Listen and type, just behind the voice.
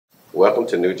Welcome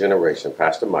to New Generation,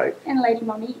 Pastor Mike. And Lady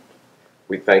Monique.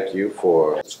 We thank you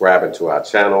for subscribing to our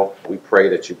channel. We pray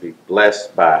that you be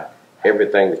blessed by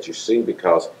everything that you see,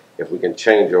 because if we can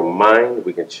change your mind,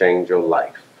 we can change your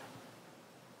life.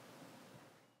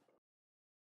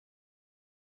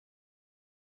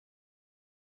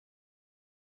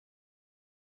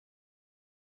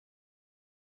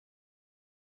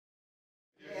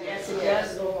 Yes, it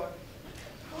does, Lord.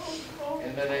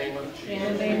 In the name of Jesus.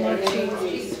 In the name of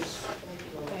Jesus.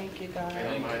 Thank you, God.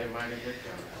 And a mighty, mighty good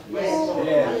God.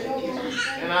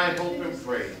 Yes. And I hope and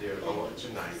pray, dear Lord,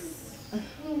 tonight,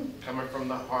 coming from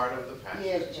the heart of the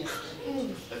pastor,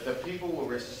 that the people will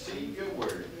receive your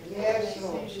word. Yes,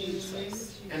 Lord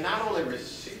Jesus. And not only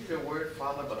receive your word,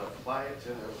 Father, but apply it to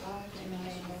their lives. In the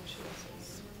name of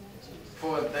Jesus.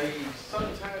 For they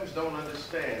sometimes don't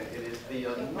understand it is the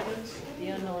anointing The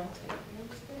anointing.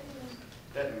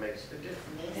 that makes the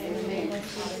difference. In the name of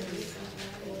Jesus.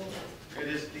 It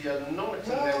is the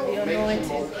anointing that will make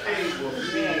you okay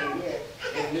with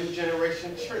being in New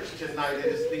Generation Church tonight. It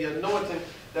is the anointing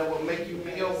that will make you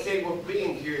be okay with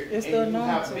being here, It's and the you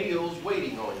have anointing. bills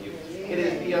waiting on you. It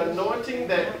is the anointing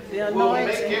that The will make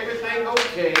anointing. everything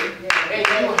okay, and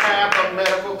you have a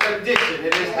medical condition.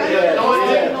 It is the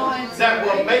anointing that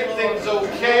will make things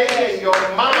okay, and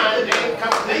your mind ain't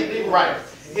completely right.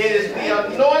 It is the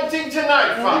anointing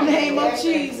tonight, In Father, the name of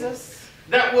Jesus.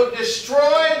 that will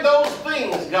destroy those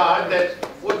things, God, that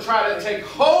will try to take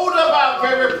hold of our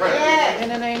very presence, In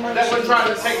the name of that will try to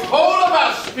Jesus. take hold of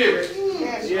our spirit.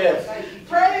 Yes.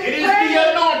 It is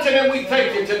the anointing, and we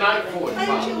thank you tonight for it,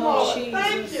 Thank you, Father. Lord.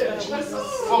 Thank you.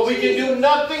 For we can do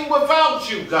nothing without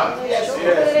you, God. In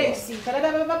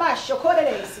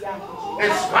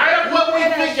spite of what we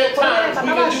think at times, we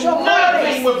can do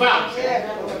nothing without you.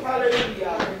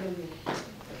 Hallelujah.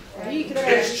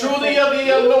 It's truly of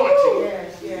the anointing.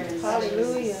 Yes, yes.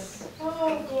 Hallelujah.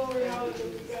 Oh, glory,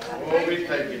 hallelujah. Oh, we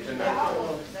thank you tonight.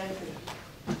 Thank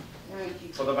you. Thank you.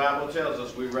 For the Bible tells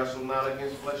us we wrestle not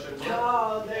against flesh and blood.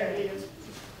 Oh, there it is.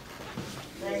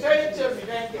 Say it to me.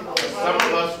 Thank you, Lord. Some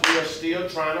of us, we are still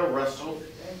trying to wrestle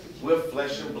with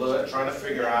flesh and blood, trying to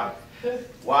figure out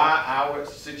why our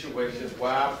situations,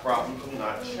 why our problems are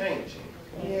not changing.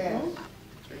 Yes.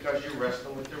 Because you're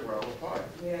wrestling with the wrong part.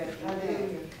 Yes.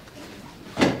 Hallelujah.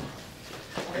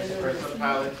 It's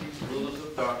principalities, rulers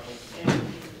of darkness.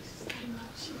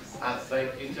 I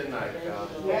thank you tonight, God,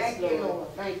 Thank you, Lord.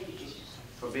 Thank you, Jesus.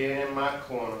 for being in my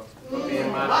corner, for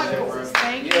being my deliverer.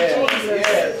 Thank you,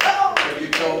 Jesus. For you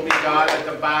told me, God, that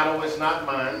the battle is not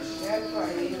mine. That's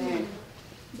right. Amen.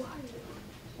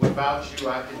 Without you,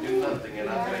 I can do nothing, and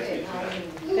I thank you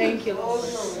tonight Thank you, Lord.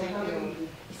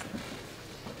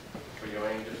 for your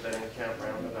angels that encamp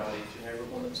round about each and every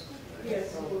one of us.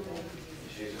 Yes, Lord.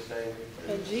 In Jesus' name we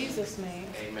pray. In Jesus' name.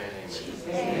 Amen,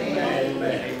 amen.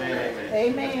 Amen, amen.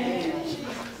 Amen.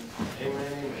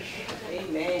 Amen, amen.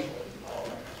 Amen.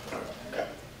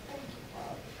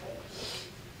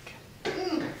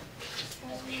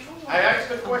 I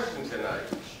asked a question tonight.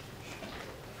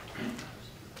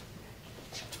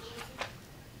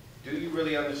 Do you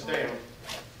really understand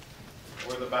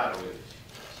where the battle is?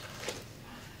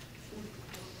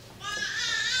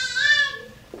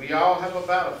 We all have a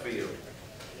battlefield.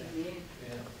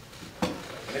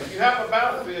 And if you have a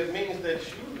battlefield, it means that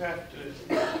you have to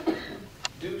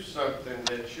do something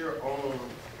that you're on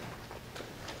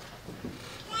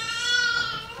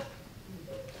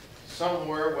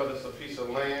somewhere, whether it's a piece of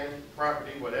land,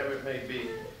 property, whatever it may be.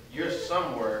 You're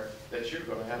somewhere that you're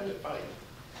going to have to fight.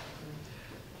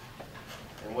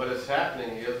 And what is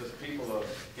happening is people are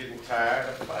getting tired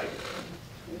of fighting.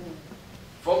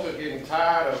 Folk are getting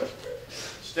tired of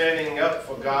standing up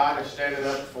for God and standing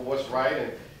up for what's right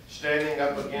and standing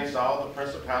up against all the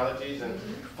principalities, and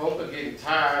folk are getting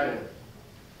tired,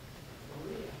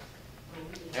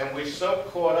 and we're so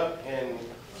caught up in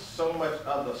so much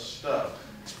other stuff.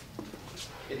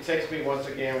 It takes me once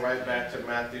again right back to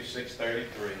Matthew 6:33.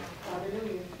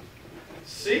 Hallelujah.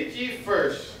 Seek ye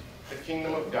first the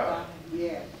kingdom of God.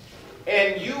 Yes.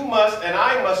 And you must, and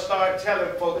I must start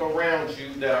telling folk around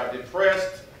you that are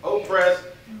depressed, oppressed,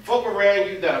 folk around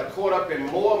you that are caught up in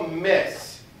more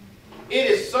mess. It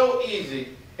is so easy.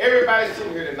 Everybody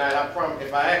sitting here tonight, I promise,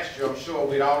 if I asked you, I'm sure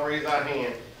we'd all raise our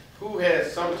hand. Who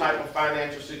has some type of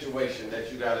financial situation that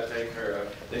you got to take care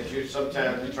of, that you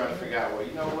sometimes we try to figure out, well,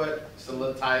 you know what, it's a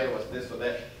little tight, or it's this or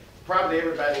that. Probably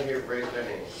everybody in here raised their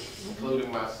hand, including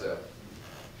myself.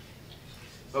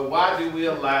 But why do we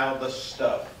allow the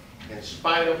stuff, in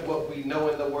spite of what we know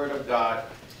in the Word of God,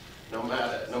 no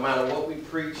matter what we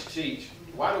preach, teach,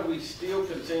 why do we still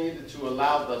continue to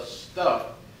allow the stuff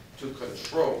to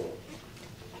control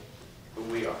who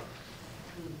we are?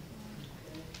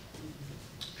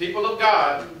 People of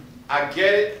God, I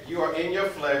get it. You are in your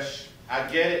flesh. I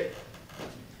get it.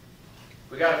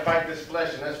 We got to fight this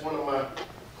flesh, and that's one of my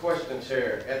questions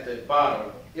here at the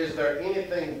bottom. Is there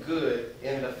anything good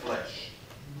in the flesh?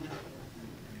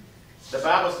 The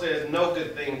Bible says no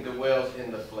good thing dwells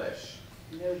in the flesh.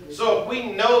 So if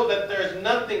we know that there's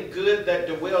nothing good that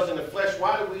dwells in the flesh,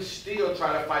 why do we still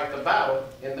try to fight the battle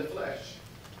in the flesh?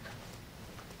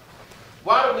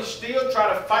 Why do we still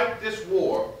try to fight this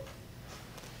war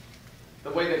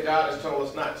the way that God has told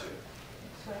us not to?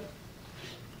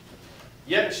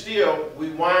 Yet still, we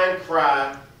whine,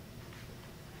 cry,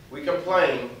 we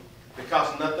complain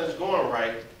because nothing's going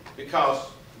right, because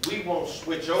we won't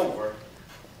switch over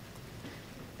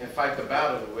and fight the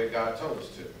battle the way God told us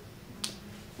to.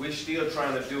 We're still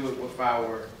trying to do it with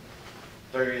our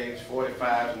 38s,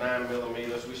 45s,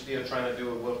 9mm. We're still trying to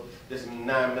do it with this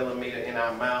 9mm in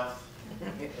our mouth.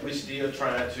 We're still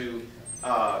trying to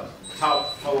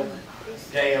talk folk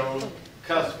down,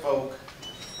 cuss folk,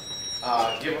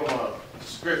 give them a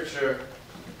scripture,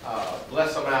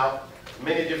 bless them out.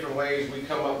 Many different ways we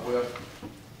come up with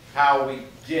how we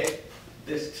get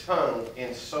this tongue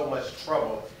in so much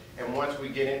trouble. And once we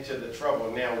get into the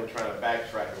trouble, now we're trying to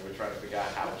backtrack and we're trying to figure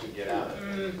out how to get out of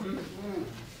it.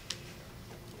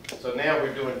 So now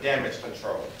we're doing damage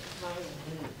control.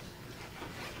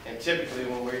 And typically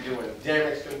when we're doing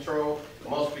damage control,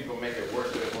 most people make it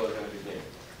worse than it was in the beginning.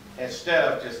 Instead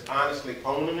of just honestly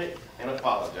owning it and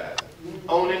apologizing.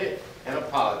 Owning it and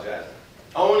apologizing.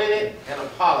 Owning it and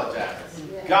apologizing.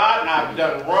 God, I've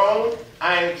done wrong.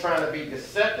 I ain't trying to be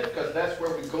deceptive, because that's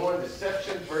where we're going,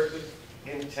 deception versus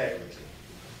integrity.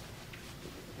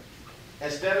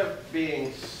 Instead of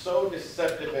being so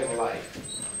deceptive in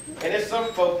life, and there's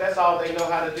some folk, that's all they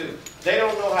know how to do. They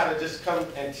don't know how to just come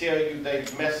and tell you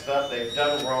they've messed up, they've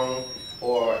done wrong,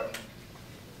 or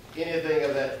anything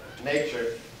of that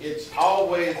nature. It's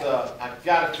always, I've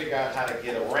got to figure out how to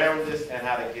get around this and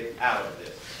how to get out of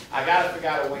this. I got to figure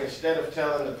out a way, instead of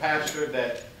telling the pastor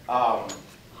that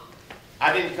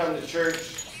I didn't come to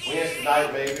church Wednesday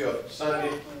night maybe or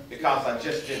Sunday because I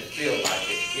just didn't feel like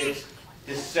it. It's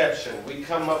deception. We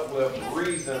come up with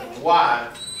reasons why,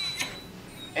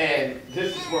 and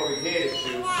this is where we're headed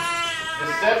to.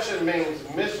 Deception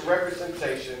means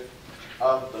misrepresentation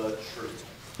of the truth.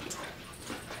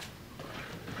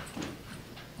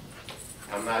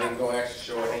 I'm not even going to ask a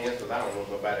show of hands, because I don't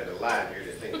want nobody to lie here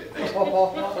to think that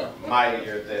they're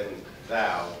mightier than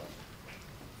thou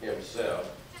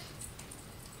himself.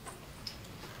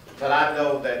 But I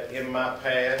know that in my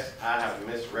past, I have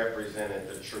misrepresented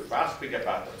the truth. I'll speak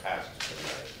about the pastor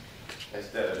tonight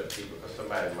instead of the people, because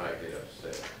somebody might get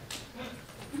upset.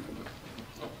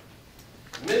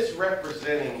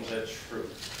 Misrepresenting the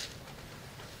truth.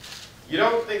 You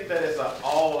don't think that it's an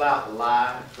all-out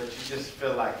lie, but you just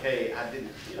feel like, hey, I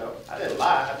didn't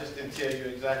lie. I just didn't tell you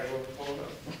exactly what was going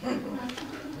on.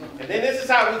 And then this is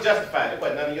how we justify it. It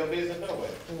wasn't none of your business, no way.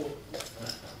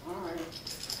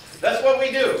 That's what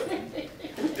we do.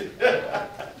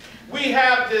 We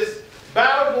have this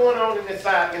battle going on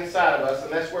inside of us,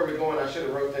 and that's where we're going. I should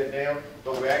have wrote that down,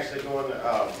 but we're actually going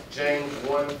to James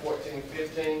 1, 14,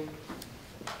 15.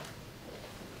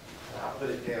 I'll put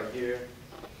it down here.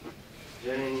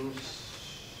 James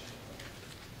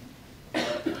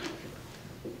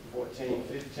 14,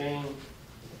 15.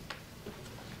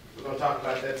 We're going to talk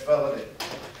about that fella that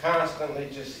constantly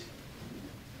just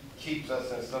keeps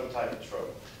us in some type of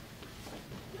trouble.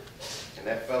 And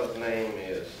that fella's name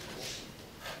is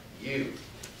you.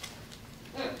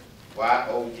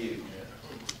 Y-O-U.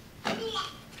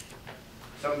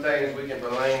 Some things we can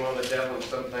blame on the devil, and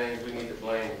some things we need to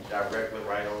blame directly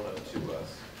right on to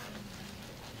us.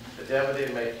 The devil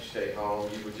didn't make you stay home.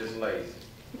 You were just lazy.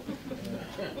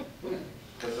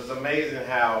 Because it's amazing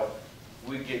how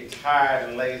we get tired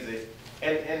and lazy.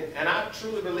 And I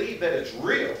truly believe that it's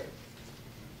real.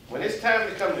 When it's time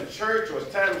to come to church, or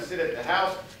it's time to sit at the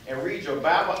house and read your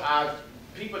Bible,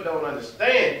 people don't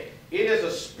understand. It is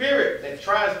a spirit that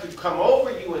tries to come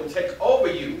over you and take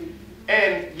over you.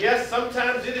 And yes,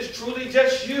 sometimes it is truly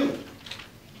just you.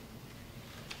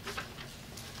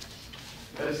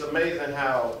 But it's amazing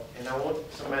how, and I want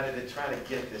somebody to try to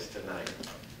get this tonight.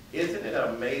 Isn't it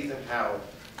amazing how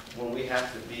when we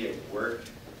have to be at work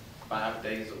 5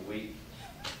 days a week,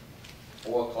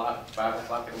 4 o'clock, 5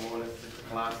 o'clock in the morning, 6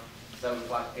 o'clock, 7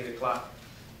 o'clock, 8 o'clock,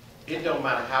 it don't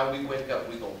matter how we wake up,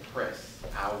 we're going to press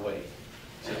our way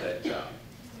to that job.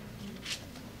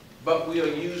 but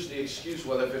we'll use the excuse,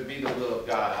 well, if it be the will of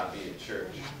God, I'll be in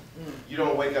church. You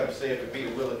don't wake up and say, if it be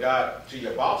the will of God to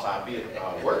your boss, I'll be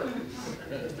at work.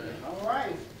 All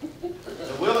right.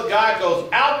 The will of God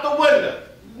goes out the window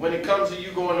when it comes to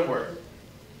you going to work.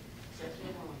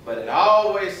 But it's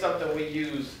always something we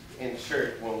use in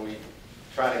church when we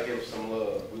try to give some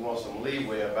love. We want some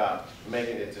leeway about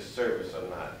making it to service or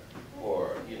not.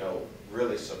 Or, you know,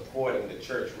 really supporting the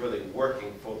church, really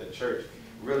working for the church,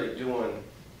 really doing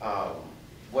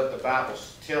what the Bible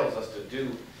tells us to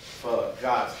do for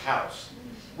God's house.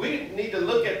 We need to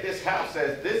look at this house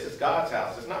as this is God's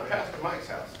house. It's not Pastor Mike's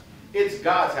house. It's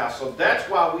God's house. So that's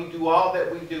why we do all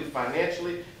that we do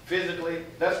financially, physically.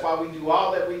 That's why we do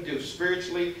all that we do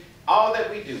spiritually, all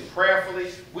that we do prayerfully.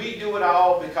 We do it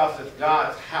all because it's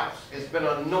God's house. It's been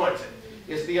anointed.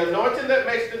 It's the anointing that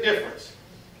makes the difference.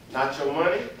 Not your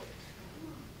money,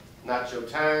 not your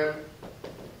time,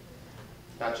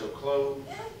 not your clothes,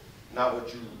 not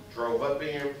what you drove up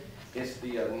in. It's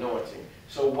the anointing.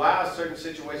 So why are certain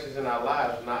situations in our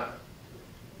lives not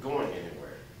going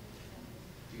anywhere?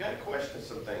 You got to question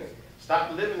some things.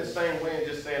 Stop living the same way and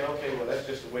just saying, okay, well, that's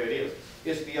just the way it is.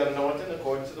 It's the anointing,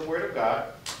 according to the Word of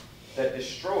God, that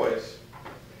destroys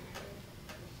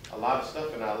a lot of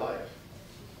stuff in our life.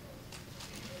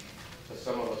 But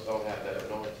some of us don't have that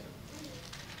anointing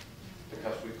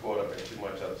because we're caught up in too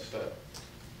much other stuff.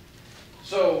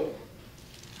 So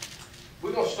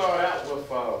we're going to start out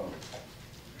with, I'm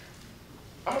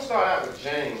going to start out with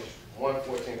James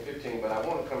 1:14-15, but I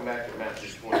want to come back to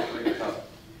Matthew 23 because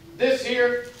this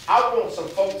here, I want some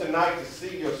folk tonight to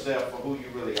see yourself for who you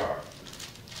really are.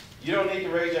 You don't need to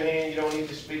raise your hand. You don't need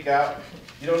to speak out.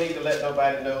 You don't need to let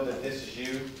nobody know that this is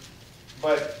you.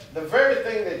 But the very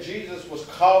thing that Jesus was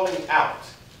calling out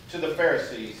to the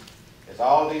Pharisees is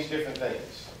all these different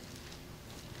things.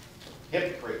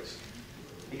 Hypocrites.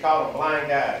 He called them blind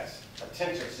guides,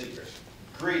 attention seekers,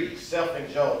 greedy,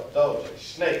 self-indulgent,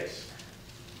 snakes.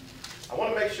 I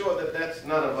want to make sure that that's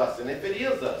none of us. And if it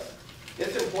is us,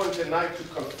 it's important tonight to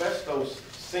confess those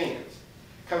sins.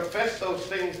 Confess those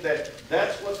things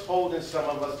that's what's holding some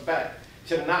of us back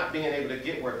to not being able to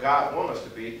get where God wants us to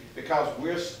be because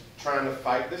we're trying to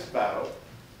fight this battle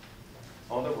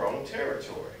on the wrong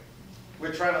territory.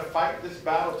 We're trying to fight this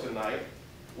battle tonight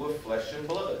with flesh and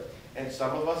blood. And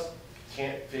some of us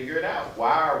can't figure it out.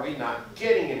 Why are we not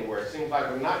getting anywhere? It seems like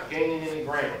we're not gaining any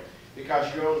ground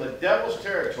because you're on the devil's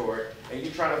territory and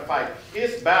you're trying to fight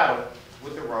his battle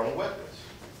with the wrong weapons.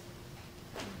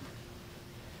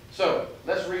 So,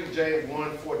 let's read James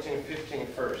 1:14-15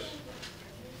 first.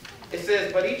 It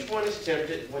says, but each one is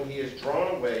tempted when he is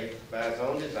drawn away by his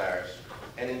own desires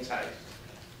and enticed.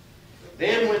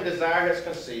 Then when desire has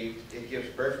conceived, it gives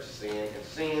birth to sin, and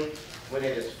sin, when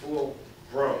it is full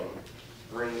grown,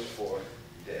 brings forth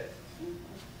death.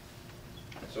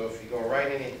 So if you're going to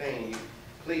write anything,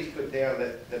 please put down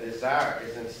that the desire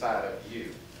is inside of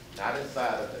you, not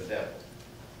inside of the devil.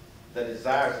 The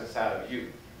desire is inside of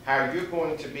you. How you're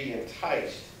going to be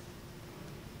enticed,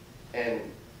 and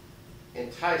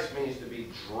enticed means to be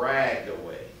dragged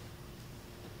away.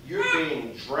 You're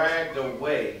being dragged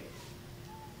away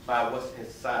by what's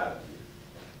inside of you.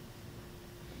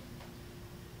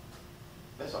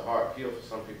 That's a hard pill for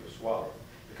some people to swallow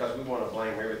because we want to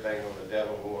blame everything on the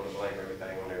devil. We want to blame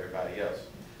everything on everybody else.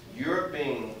 You're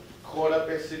being caught up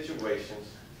in situations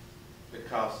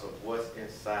because of what's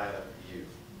inside of you.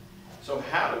 So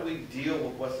how do we deal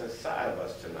with what's inside of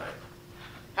us tonight?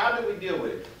 How do we deal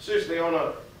with it? Seriously,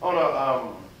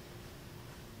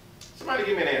 somebody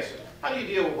give me an answer. How do you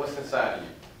deal with what's inside of you?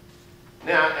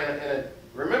 Now, and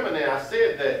remember now, I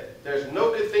said that there's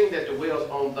no good thing that dwells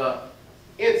on the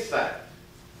inside.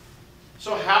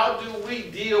 So how do we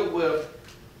deal with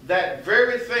that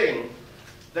very thing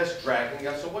that's dragging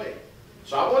us away?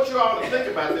 So I want you all to think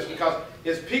about this because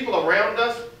it's people around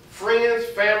us, friends,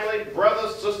 family,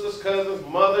 brothers, sisters, cousins,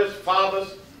 mothers,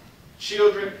 fathers,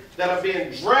 children that are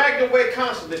being dragged away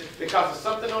constantly because of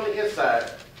something on the inside,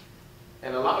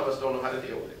 and a lot of us don't know how to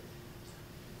deal with it.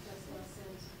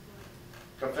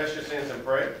 Confess your sins and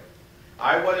pray.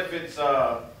 All right, what if it's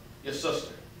your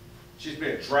sister? She's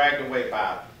being dragged away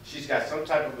by, she's got some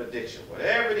type of addiction,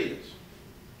 whatever it is.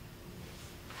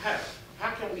 How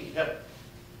can we help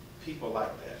people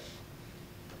like that?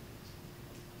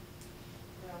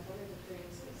 Well, one of the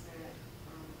things is that,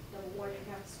 number one, you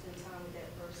have to spend time with that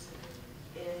person.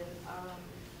 And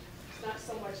it's not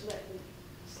so much letting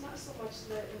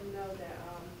them know that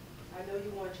I know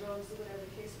you want drugs or whatever the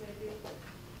case may be,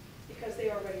 because they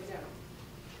already know.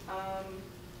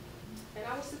 And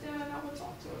I would sit down and I would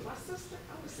talk to her. My sister,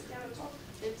 I would sit down and talk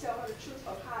and tell her the truth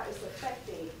of how it's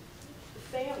affecting the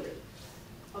family,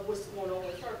 of what's going on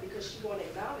with her because she won't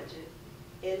acknowledge it.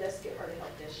 And let's get her the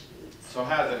help that she needs. So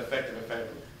how is it affecting the family?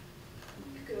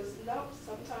 Because no,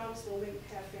 sometimes when we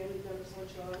have family members on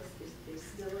drugs, they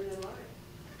still in their life.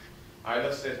 All right,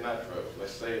 let's say it's not drugs.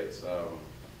 Let's say it's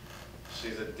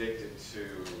she's addicted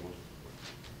to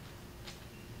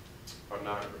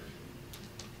pornography.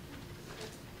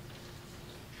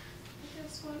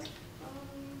 Guess what?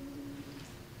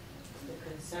 The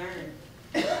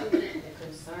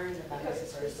concern about Because this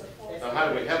it's person. a false- Now,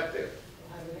 how do we help them?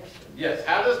 How do we help them? Yes,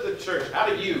 how does the church, how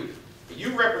do you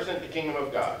represent the kingdom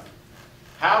of God.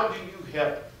 How do you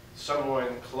help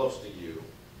someone close to you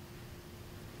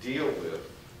deal with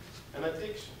an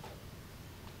addiction?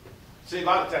 See, a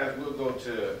lot of times we'll go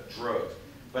to drugs,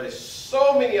 but it's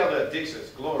so many other addictions.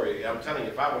 Glory, I'm telling you,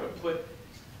 if I were to put,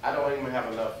 I don't even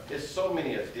have enough. There's so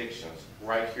many addictions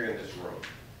right here in this room,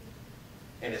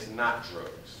 and it's not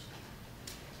drugs.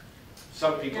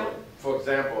 Some people, for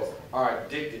example, are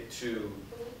addicted to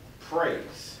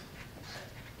praise.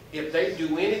 If they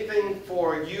do anything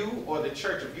for you or the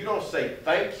church, if you don't say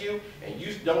thank you and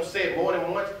you don't say it more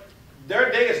than once, their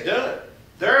day is done.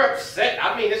 They're upset.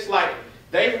 I mean, it's like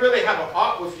they really have an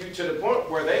art with you to the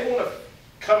point where they want to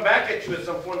come back at you at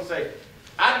some point and say,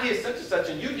 I did such and such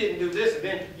and you didn't do this, and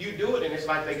then you do it, and it's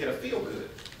like they get a feel good.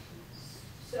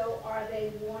 So are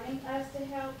they wanting us to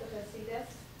help? Because see,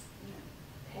 that's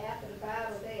half of the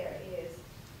Bible there is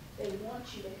they want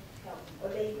you to help them, or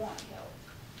they want help.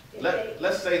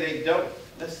 Let's say they don't.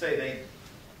 Let's say they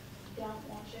don't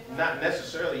want your help. not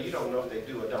necessarily. You don't know if they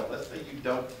do or don't. Let's say you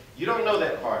don't. You don't know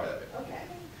that part of it. Okay.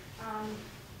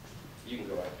 You can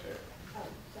go out there. Oh,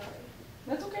 sorry.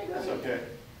 That's okay, go That's ahead. okay.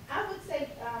 I would say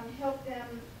help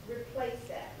them replace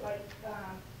that, like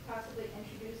possibly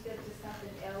introduce them to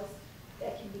something else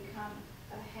that can become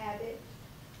a habit,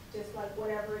 just like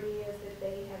whatever it is that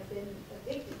they have been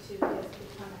addicted to has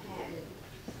become a habit.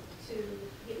 To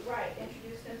get right,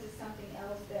 introduce them to something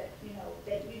else that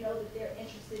that they're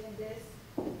interested in this.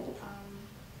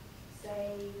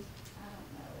 Say, I don't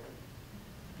know,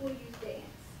 who use dance?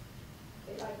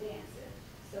 They like dancing,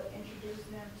 so introduce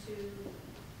them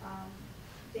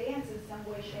to dance in some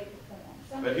way, shape, or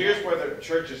form. But here's where the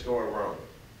church is going wrong,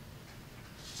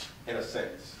 in a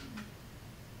sense.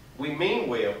 We mean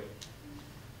well,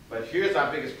 but here's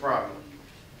our biggest problem.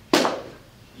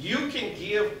 You can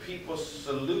give people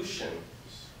solutions,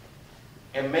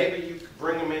 and maybe you could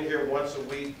bring them in here once a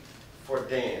week for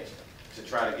dance to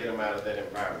try to get them out of that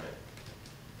environment.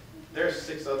 There's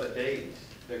 6 other days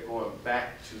they're going back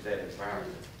to that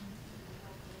environment.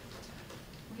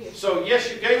 So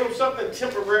yes, you gave them something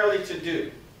temporarily to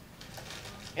do.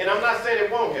 And I'm not saying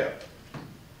it won't help.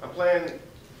 I'm playing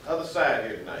the other side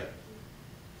here tonight.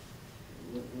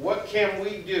 What can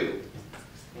we do?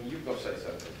 And you go say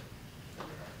something.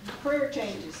 Prayer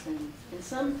changes things, and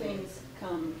some things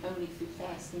come only through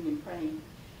fasting and praying.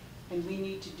 And we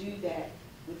need to do that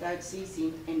without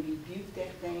ceasing and rebuke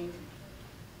that thing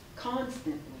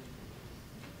constantly.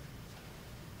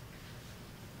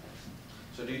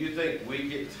 So do you think we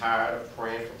get tired of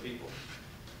praying for people?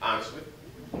 Honestly?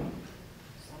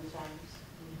 Sometimes.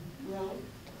 Well,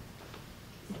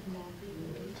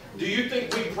 Do you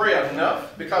think we pray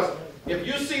enough? Because if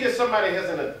you see that somebody has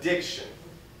an addiction,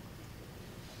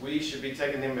 we should be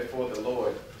taking them before the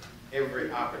Lord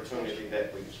every opportunity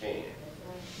that we can.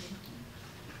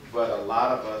 But a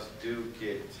lot of us do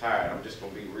get tired. I'm just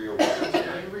going to be real with you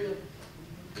tonight.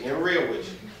 Being real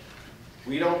with you.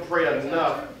 We don't pray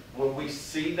enough when we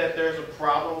see that there's a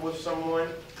problem with someone.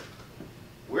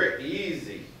 We're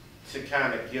easy to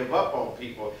kind of give up on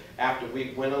people after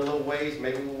we went a little ways.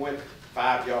 Maybe we went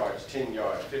 5 yards, 10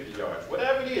 yards, 50 yards,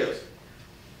 whatever it is.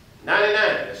 99,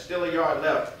 there's still a yard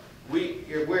left.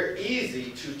 We're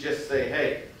easy to just say,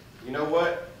 hey, you know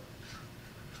what?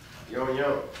 You're on your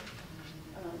own.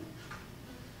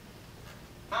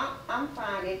 I'm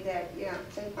finding that,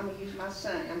 I'm going to use my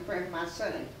son. I'm praying for my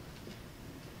son.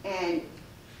 And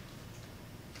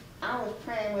I was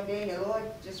praying one day and the Lord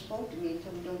just spoke to me and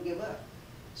told me don't give up.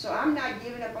 So I'm not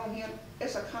giving up on him.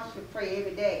 It's a constant prayer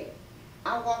every day.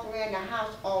 I walk around the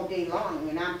house all day long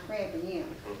and I'm praying for him.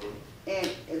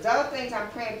 And there's other things I'm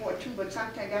praying for too, but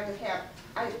sometimes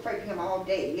I just pray for him all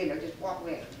day, just walk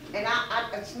around. And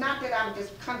it's not that I'm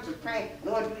just constantly praying,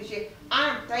 Lord, do this shit.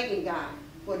 I'm thanking God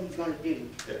for what he's going to do.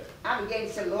 Yeah. I began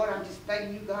to say, Lord, I'm just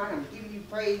thanking you, God. I'm giving you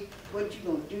praise, what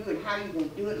you're going to do and how you're going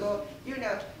to do it, Lord.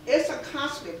 It's a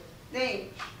constant thing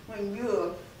when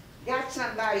you got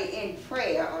somebody in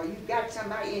prayer or you got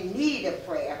somebody in need of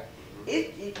prayer.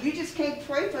 You just can't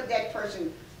pray for that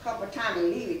person a couple of times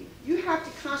and leave it. You have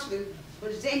to constantly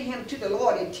present him to the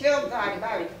Lord and tell God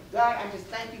about it. God, I just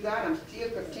thank you, God. I'm still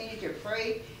continuing to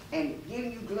pray and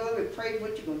giving you glory. Pray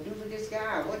what you're going to do for this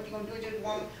guy, or what you're going to do with this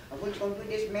woman, or what you're going to do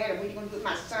with this man, or what you're going to do with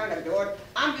my son or daughter.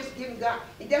 I'm just giving God,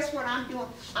 and that's what I'm doing.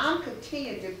 I'm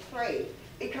continuing to pray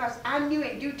because I knew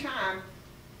in due time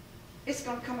it's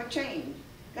going to come a change.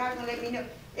 God's going to let me know.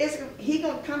 He's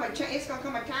going to come a change. It's going to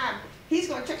come a time. He's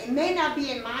going to change. It may not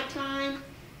be in my time,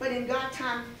 but in God's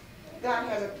time, God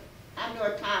has I know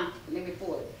a time limit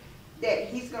for it, that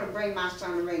he's going to bring my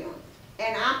son around.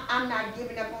 And I'm not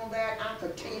giving up on that. I'm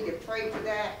continuing to pray for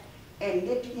that and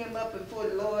lifting him up before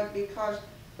the Lord because,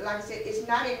 like I said, it's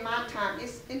not in my time.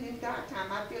 It's in God's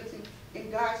time. I feel it's in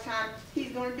God's time,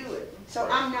 he's going to do it. So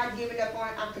I'm not giving up on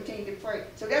it. I'm continuing to pray.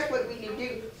 So that's what we need to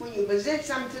do. When you present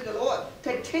something to the Lord,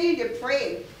 continue to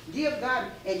pray. Give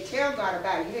God and tell God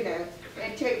about it, you know,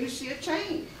 until you see a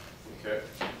change. Okay.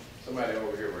 Somebody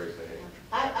over here raised their hand.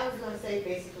 I was going to say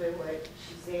basically what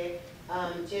she said.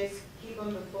 Just keep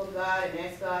them before God and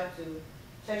ask God to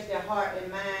touch their heart and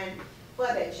mind for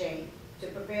that change, to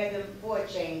prepare them for a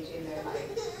change in their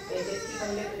life. And just keep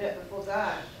them lifted up before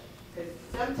God. Because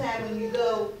sometimes when you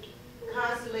go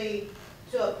constantly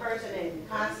to a person and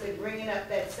constantly bringing up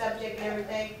that subject and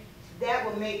everything, that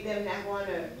will make them not want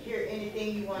to hear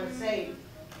anything you want to say.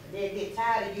 They get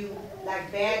tired of you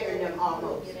like badgering them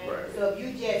almost. Right. So if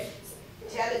you just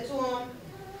tell it to them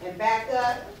and back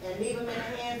up and leave them in the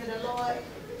hands of the Lord,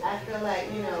 I feel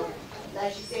like, you know,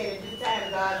 like she said, in due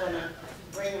time, God's going to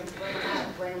bring them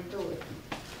out, bring them through it.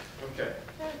 Okay.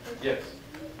 Yes.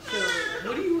 So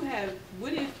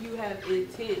what if you have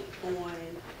intent on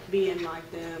being like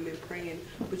them and praying,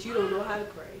 but you don't know how to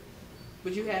pray,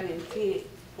 but you have intent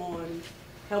on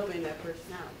helping that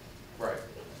person out? Right.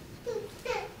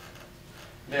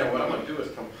 Now, what I'm going to do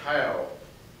is compile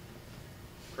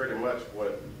pretty much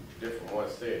what different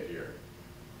ones said here.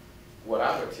 What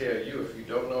I would tell you, if you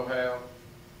don't know how,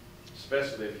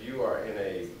 especially if you are in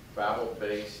a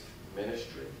Bible-based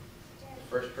ministry, the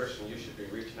first person you should be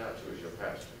reaching out to is your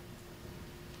pastor.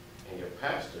 And your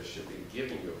pastor should be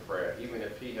giving you a prayer, even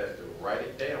if he has to write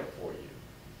it down for you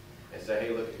and say,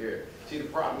 hey, look here. See, the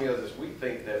problem is we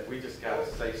think that we just got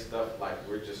to say stuff like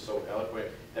we're just so eloquent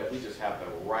that we just have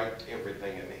to write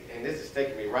everything. And this is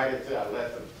taking me right into our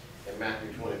lesson in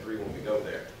Matthew 23 when we go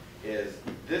there, is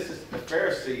this is the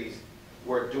Pharisees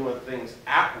were doing things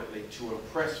outwardly to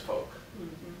impress folk.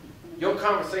 Your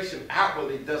conversation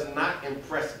outwardly does not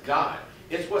impress God.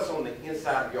 It's what's on the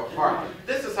inside of your heart.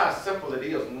 This is how simple it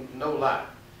is, no lie.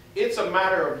 It's a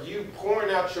matter of you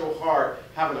pouring out your heart,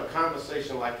 having a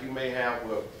conversation like you may have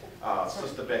with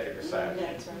Sister Becky beside you.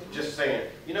 Just saying,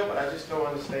 you know what, I just don't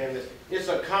understand this. It's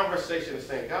a conversation of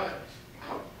saying, God,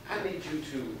 I need you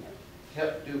to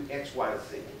help do X, Y,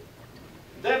 Z.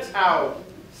 That's how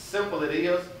simple it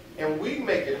is. And we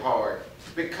make it hard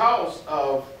because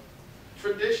of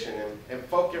tradition and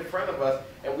folk in front of us.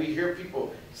 And we hear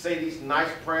people say these nice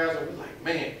prayers and we're like,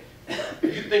 man,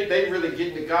 you think they really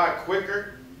getting to God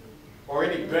quicker or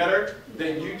any better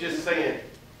than you just saying,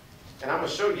 and I'm going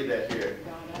to show you that here.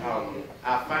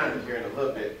 I'll find it here in a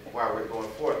little bit while we're going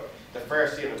forth. The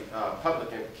Pharisee and the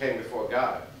publican came before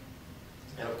God.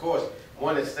 And of course,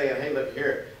 one is saying, hey, look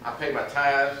here, I pay my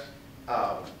tithes,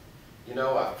 you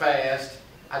know, I fast,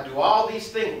 I do all these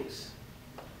things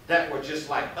that were just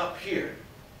like up here.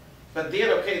 But then,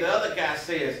 okay, the other guy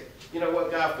says, you know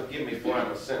what, God, forgive me for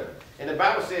I'm a sinner. And the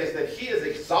Bible says that he is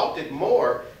exalted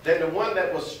more than the one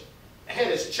that had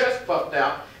his chest puffed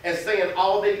out and saying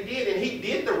all that he did. And he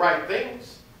did the right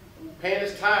things. Paying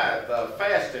his tithe,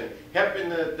 fasting, helping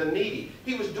the needy.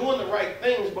 He was doing the right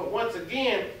things, but once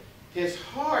again, his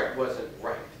heart wasn't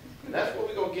right. And that's what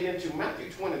we're going to get into.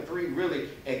 Matthew 23 really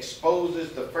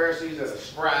exposes the Pharisees and the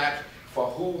scribes for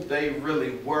who they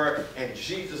really were, and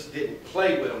Jesus didn't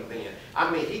play with them then. I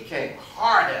mean, he came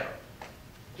hard at them.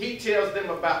 He tells them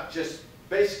about just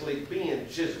basically being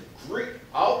just Greek.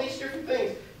 All these different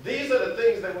things. These are the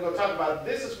things that we're going to talk about.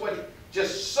 This is what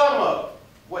just some of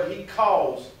what he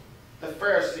calls the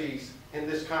Pharisees in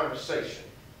this conversation.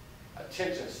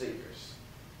 Attention seekers,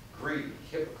 greedy,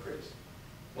 hypocrites,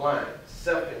 blind,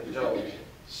 self-indulgent,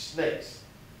 snakes.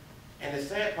 And the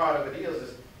sad part of it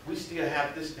is we still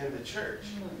have this in the church.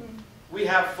 We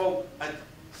have folk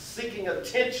seeking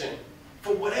attention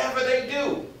for whatever they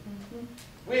do.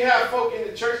 We have folk in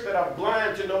the church that are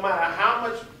blind to no matter how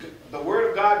much the Word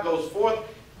of God goes forth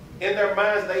in their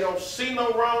minds, they don't see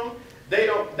no wrong. They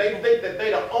think that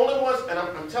they're the only ones, and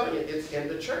I'm telling you, it's in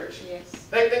the church. Yes.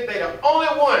 They think they're the only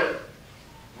one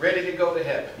ready to go to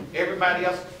heaven. Everybody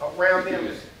else around them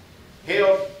is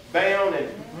held bound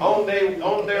and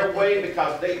on their way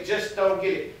because they just don't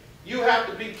get it. You have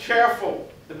to be careful.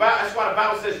 That's why the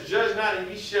Bible says, judge not and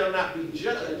ye shall not be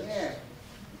judged. Yeah.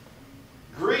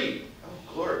 Greed.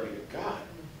 Oh, glory be to God.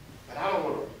 But I don't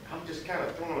want to, I'm just kind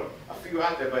of throwing a few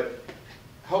out there, but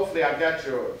hopefully I got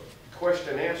your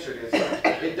question answered.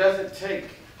 It doesn't take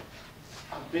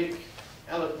a big,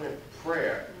 eloquent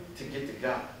prayer to get to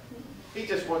God. He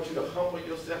just wants you to humble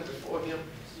yourself before him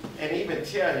and even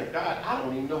tell him, God, I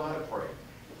don't even know how to pray.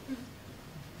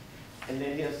 And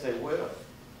then he'll say, well,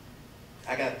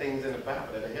 I got things in the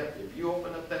Bible that'll help you. If you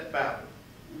open up that Bible,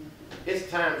 it's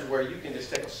times where you can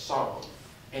just take a song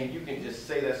and you can just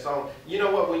say that song. You know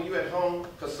what, when you're at home,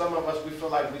 because some of us, we feel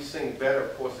like we sing better,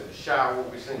 of course, in the shower.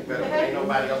 We sing better when ain't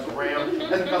nobody else around.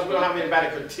 That's because we don't have anybody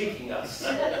critiquing us.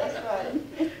 That's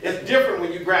right. It's different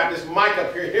when you grab this mic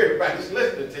up here and everybody's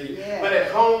listening to you. Yeah. But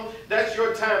at home, that's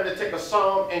your time to take a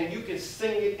song and you can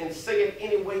sing it and say it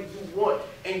any way you want.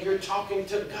 And you're talking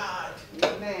to God.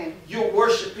 Amen. You're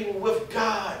worshiping with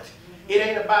God. It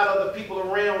ain't about other people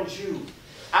around you.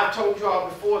 I've told you all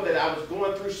before that I was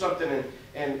going through something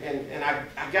and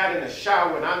I got in the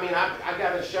shower, and I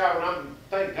got in the shower, and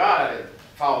thank God I didn't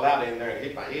fall out in there and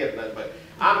hit my head or nothing, but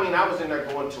I was in there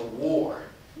going to war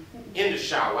in the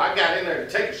shower. I got in there to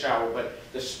take a shower, but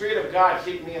the Spirit of God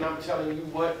hit me, and I'm telling you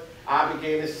what, I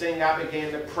began to sing, I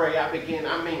began to pray,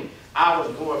 I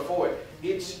was going for it.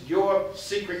 It's your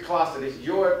secret closet, it's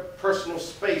your personal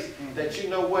space that you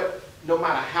know what, no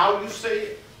matter how you say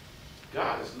it,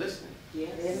 God is listening.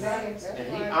 Yes. Amen. That's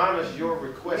And he right. honors your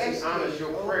request. Yes, He honors your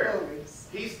oh, prayer. glory.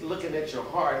 He's looking at your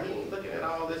heart. He ain't looking at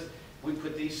all this. We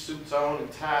put these suits on and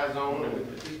ties on, and we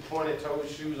put these pointed toe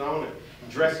shoes on and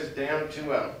dresses down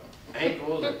to our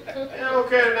ankles. And they don't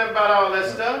care nothing about all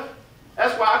that stuff.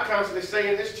 That's why I constantly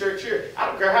say in this church here, I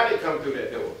don't care how they come through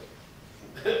that door.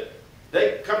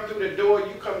 They come through the door,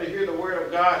 you come to hear the word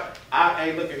of God.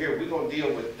 Hey, look at here, we're going to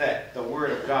deal with that, the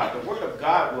word of God. The word of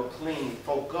God will clean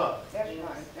folk up. That's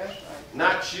right. That's right.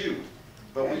 Not you,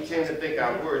 but we tend to think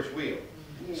our words will.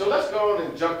 So let's go on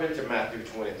and jump into Matthew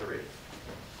 23.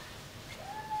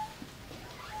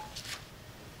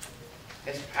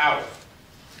 It's power.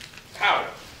 Power.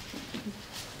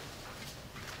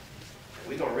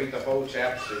 We're going to read the whole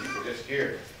chapter so you can just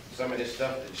hear some of this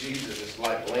stuff that Jesus is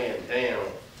like laying down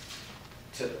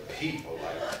to the people.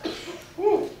 Like,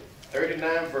 whoo,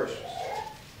 39 verses.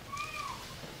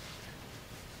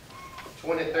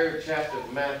 23rd chapter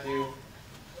of Matthew.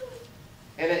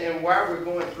 And while we're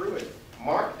going through it,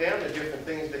 mark down the different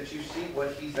things that you see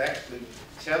what he's actually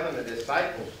telling the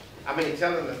disciples.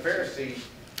 Telling the Pharisees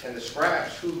and the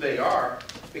scribes who they are,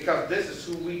 because this is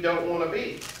who we don't want to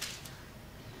be.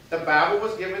 The Bible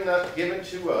was given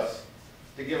to us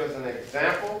to give us an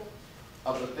example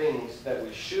of the things that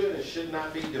we should and should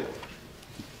not be doing.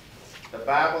 The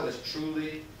Bible is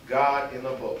truly God in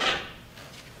a book.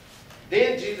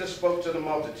 Then Jesus spoke to the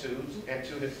multitudes and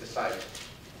to his disciples,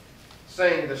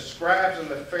 saying, the scribes and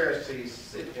the Pharisees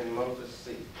sit in Moses'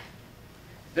 seat.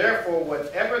 Therefore,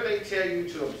 whatever they tell you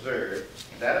to observe,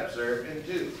 that observe and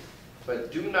do,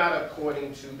 but do not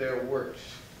according to their works.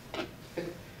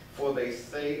 For they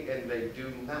say and they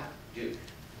do not do.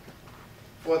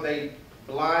 For they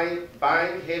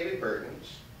bind heavy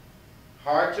burdens,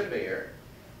 hard to bear,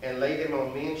 and lay them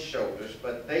on men's shoulders,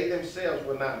 but they themselves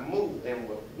will not move them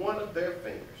with one of their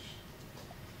fingers.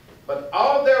 But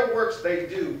all their works they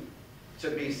do to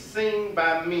be seen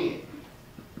by men.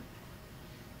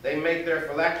 They make their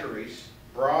phylacteries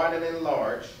broad and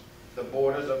enlarge the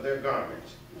borders of their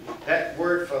garments. That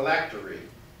word phylactery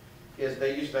is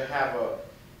they used to have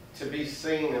to be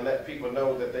seen and let people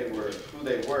know that they were who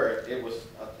they were. It was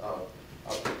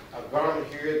a garment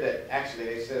here that actually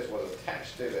they says was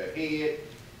attached to their head.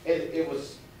 It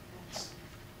was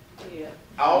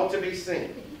all to be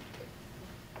seen.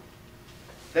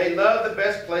 They love the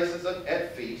best places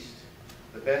at feast,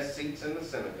 the best seats in the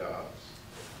synagogues,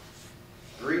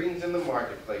 greetings in the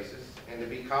marketplaces, and to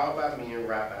be called by men,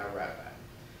 Rabbi, Rabbi.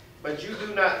 But you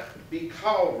do not be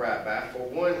called Rabbi, for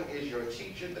one is your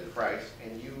teacher, the Christ,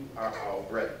 and you are all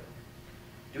brethren.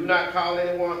 Do not call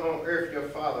anyone on earth your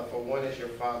father, for one is your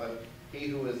Father, he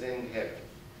who is in heaven.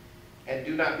 And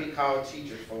do not be called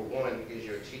teachers, for one is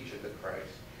your teacher, the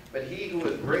Christ. But he who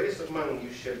is greatest among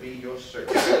you shall be your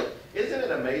servant. Isn't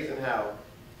it amazing how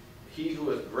he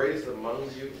who is greatest among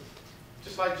you,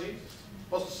 just like Jesus,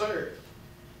 supposed to serve?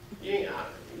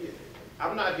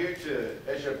 I'm not here to,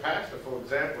 as your pastor, for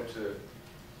example, to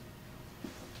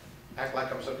act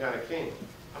like I'm some kind of king.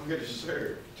 I'm here to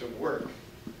serve, to work.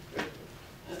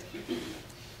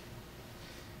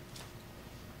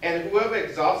 And whoever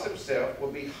exalts himself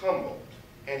will be humbled,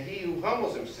 and he who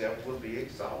humbles himself will be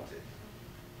exalted.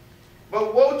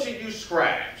 But woe to you,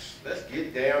 scribes, let's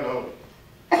get down on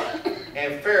it,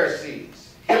 and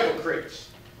Pharisees, hypocrites,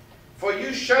 for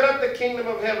you shut up the kingdom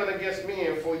of heaven against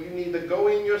men, for you neither go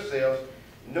in yourselves,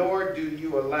 nor do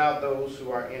you allow those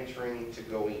who are entering to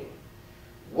go in.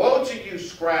 Woe to you,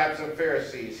 scribes and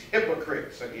Pharisees,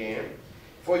 hypocrites again,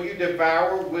 for you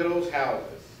devour widows'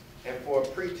 houses, and for a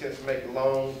pretense make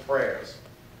long prayers.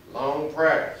 Long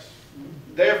prayers.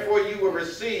 Therefore you will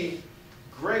receive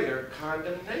greater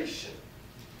condemnation.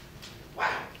 Wow.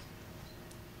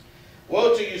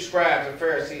 Woe to you, scribes and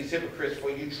Pharisees, hypocrites, for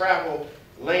you travel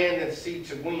land and sea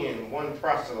to win one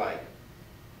proselyte.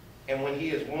 And when he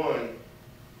is won,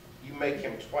 you make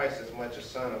him twice as much a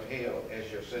son of hell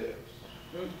as yourselves.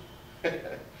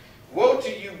 Woe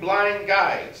to you, blind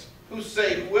guides, who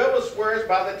say, whoever swears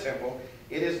by the temple,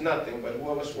 it is nothing, but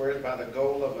whoever swears by the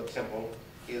gold of a temple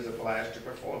is obliged to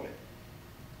perform it.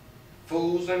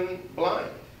 Fools and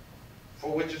blind,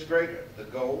 for which is greater, the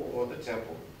gold or the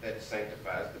temple that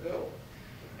sanctifies the gold?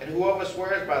 And whoever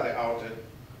swears by the altar,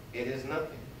 it is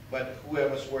nothing, but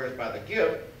whoever swears by the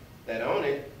gift that on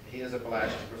it, he is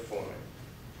obliged to perform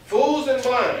it. Fools and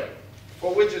blind,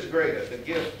 for which is greater, the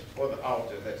gift or the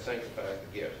altar that sanctifies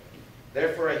the gift?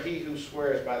 Therefore he who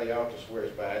swears by the altar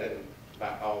swears by it and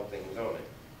by all things on it.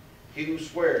 He who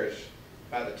swears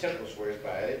by the temple swears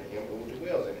by it and him who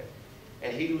dwells in it.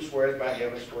 And he who swears by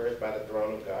heaven swears by the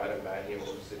throne of God and by him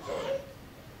who sits on it.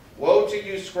 Woe to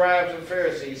you, scribes and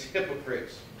Pharisees,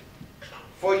 hypocrites!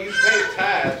 For you pay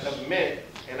tithes of mint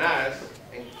and eyes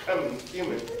and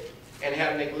cumin, and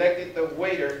have neglected the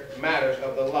weightier matters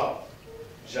of the law,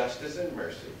 justice and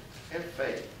mercy and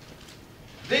faith.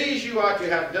 These you ought to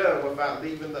have done without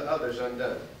leaving the others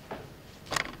undone.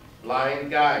 Blind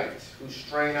guides who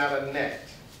strain out a net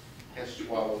and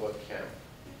swallow a camel.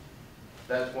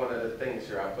 That's one of the things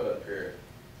here I put up here.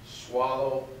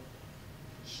 Swallow,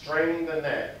 straining the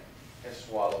net and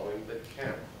swallowing the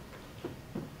camel.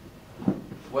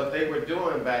 What they were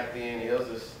doing back then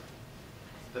is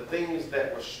the things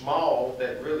that were small,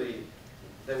 that really,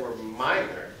 they were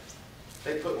minor,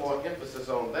 they put more emphasis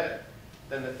on that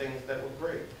than the things that were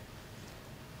great,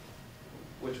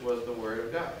 which was the Word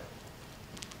of God.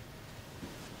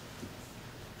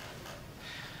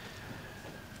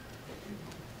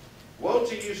 Woe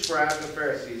to you, scribes and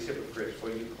Pharisees, hypocrites, for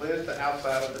you cleanse the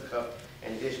outside of the cup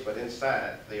and dish, but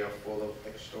inside they are full of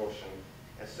extortion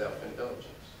and self-indulgence.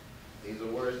 These are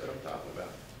words that I'm talking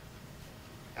about.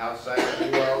 Outside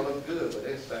you all look good, but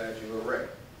inside you are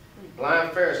wrecked.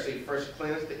 Blind Pharisee, first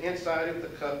cleanse the inside of the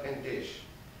cup and dish,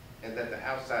 and that the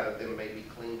outside of them may be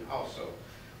cleaned also.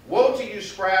 Woe to you,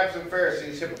 scribes and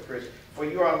Pharisees, hypocrites, for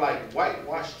you are like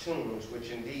whitewashed tombs, which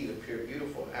indeed appear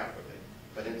beautiful outwardly,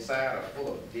 but inside are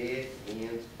full of dead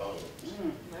men's bones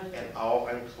and all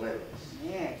uncleanness.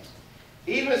 Yes.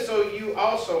 Even so you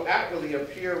also outwardly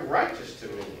appear righteous to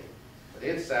men, but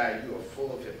inside you are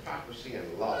full of hypocrisy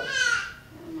and lawlessness.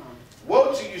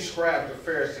 Woe to you, scribes and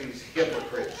Pharisees,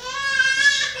 hypocrites.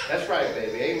 That's right,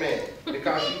 baby. Amen.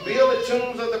 Because you build the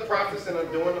tombs of the prophets and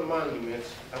adorn the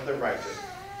monuments of the righteous,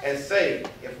 and say,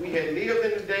 if we had lived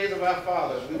in the days of our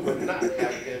fathers, we would not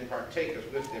have been partakers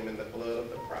with them in the blood of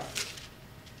the prophets.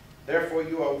 Therefore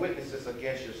you are witnesses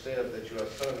against yourselves that you are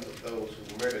sons of those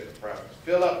who murdered the prophets.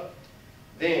 Fill up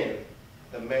then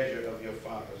the measure of your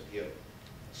father's guilt.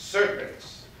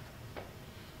 Serpents,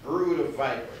 brood of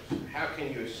vipers, how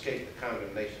can you escape the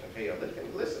condemnation of hell?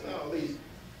 Listen to all these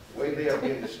way they are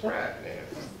being described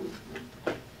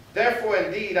now. Therefore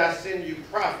indeed I send you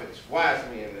prophets, wise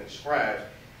men, and scribes.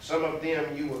 Some of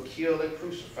them you will kill and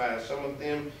crucify, some of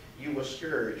them you will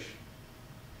scourge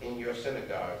in your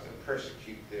synagogues and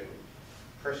persecute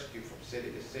from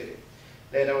city to city,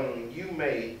 that on you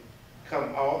may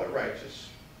come all the righteous,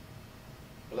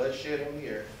 blood shed on the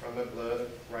earth, from the blood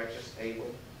of righteous Abel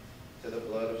to the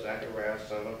blood of Zacharias,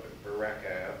 son of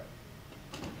Barachiah,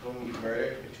 whom you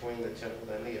murdered between the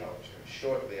temple and the altar.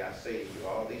 Shortly, I say to you,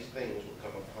 all these things will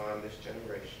come upon this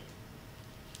generation.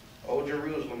 O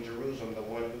Jerusalem, Jerusalem, the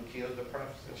one who kills the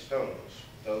prophets and stones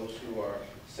those who are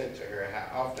sent to her.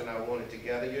 How often I wanted to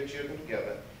gather your children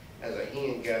together as a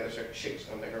hen gathers her chicks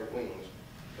under her wings,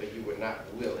 but you were not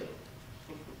willing.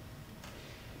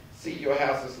 See, your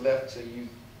house is left to you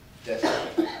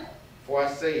desolate. For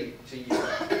I say to you,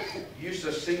 you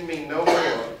shall see me no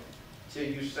more till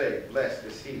you say, blessed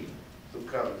is he who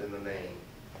comes in the name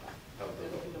of the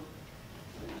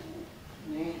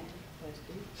Lord.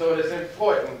 So it is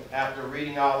important after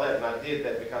reading all that, and I did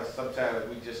that because sometimes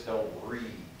we just don't read.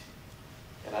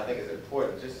 And I think it's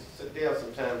important just to sit down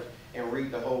sometimes and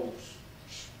read the whole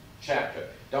chapter.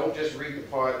 Don't just read the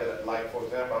part that, like, for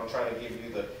example, I'm trying to give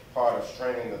you the part of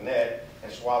straining the net.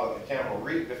 and swallow the camel.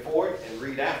 Read before it and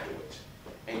read afterwards.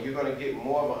 And you're going to get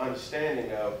more of an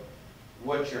understanding of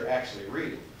what you're actually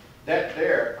reading. That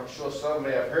there, I'm sure some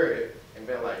may have heard it and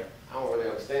been like, I don't really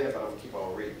understand it, but I'm going to keep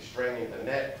on reading. Straining the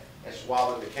net and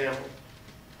swallowing the camel.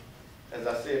 As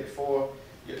I said before,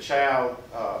 your child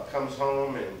comes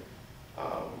home and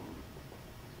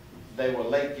they were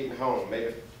late getting home,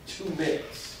 maybe 2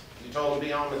 minutes. You told them to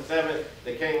be home at 7,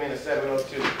 they came in at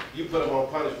 7:02. You put them on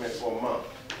punishment for a month.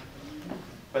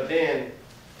 But then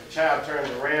the child turns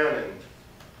around and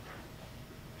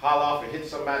holler off and hit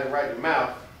somebody right in the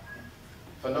mouth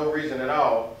for no reason at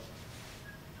all,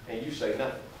 and you say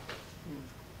nothing.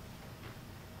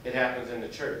 It happens in the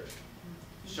church.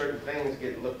 Certain things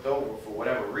get looked over for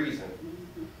whatever reason,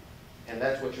 and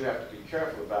that's what you have to be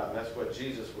careful about, and that's what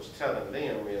Jesus was telling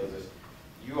them is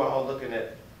you are all looking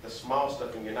at the small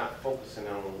stuff and you're not focusing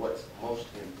on what's most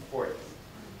important.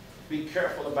 Be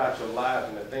careful about your lives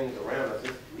and the things around us.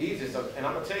 It's easy, and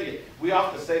I'm going to tell you, we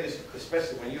often say this,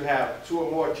 especially when you have 2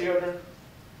 or more children,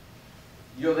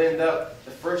 you'll end up,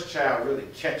 the first child really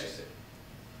catches it.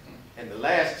 And the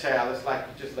last child, it's like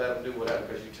you just let them do whatever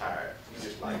because you're tired. You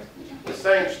just like the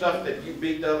same stuff that you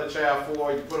beat the other child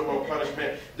for, you put them on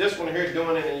punishment. This one here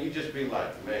doing it, and you just be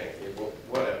like, man,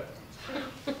 whatever.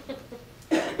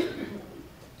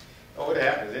 Oh, it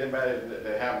happens. Anybody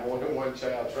that have more than one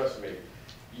child, trust me,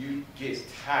 you get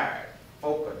tired.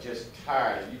 Folk are just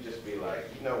tired, and you just be like,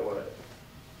 you know what?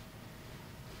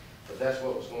 But that's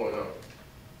what was going on.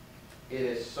 It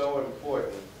is so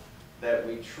important that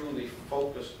we truly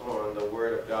focus on the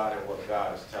Word of God and what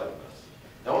God is telling us.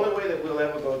 The only way that we'll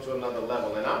ever go to another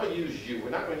level, and I'm going to use you, we're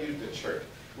not going to use the church.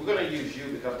 We're going to use you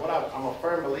because I'm a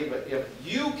firm believer, if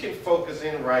you can focus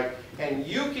in right and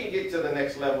you can get to the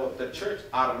next level, the church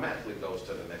automatically goes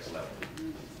to the next level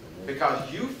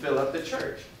because you fill up the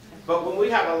church. But when we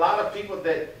have a lot of people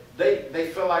that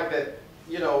they feel like that,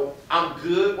 you know, I'm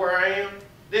good where I am,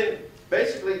 then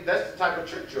basically that's the type of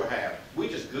church you'll have. We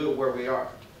just good where we are.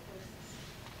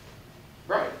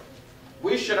 Right.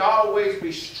 We should always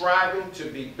be striving to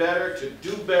be better, to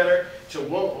do better, to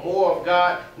want more of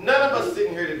God. None of us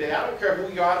sitting here today, I don't care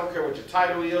who you are, I don't care what your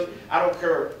title is, I don't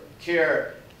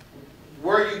care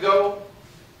where you go,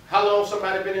 how long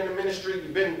somebody been in the ministry,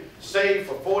 you've been saved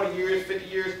for 40 years, 50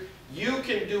 years. You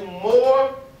can do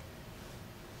more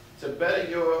to better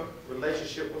your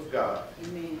relationship with God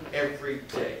every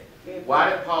day. Why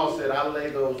did Paul say, I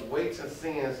lay those weights and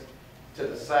sins to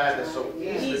the side that so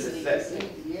easily beset me?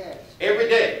 Yes. Every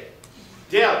day,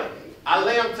 daily. I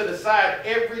lay them to the side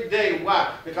every day.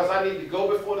 Why? Because I need to go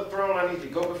before the throne. I need to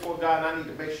go before God. And I need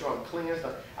to make sure I'm cleansed.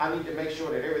 I need to make sure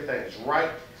that everything is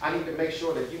right. I need to make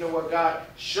sure that, you know what, God,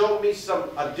 show me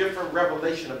a different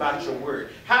revelation about your word.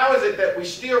 How is it that we're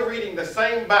still reading the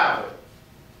same Bible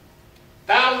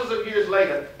thousands of years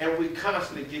later and we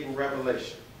constantly getting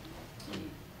revelation?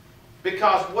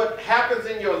 Because what happens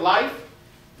in your life,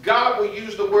 God will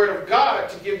use the Word of God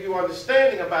to give you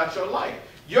understanding about your life.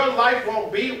 Your life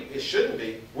won't be, it shouldn't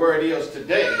be, where it is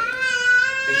today.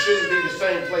 It shouldn't be the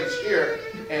same place here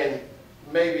and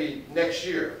maybe next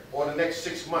year or the next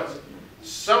 6 months.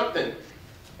 Something,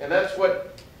 and that's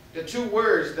what the 2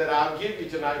 words that I'll give you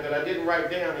tonight that I didn't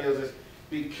write down is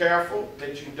be careful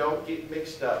that you don't get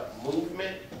mixed up.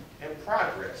 Movement and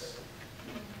progress.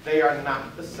 They are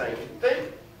not the same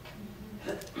thing.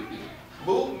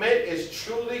 Movement is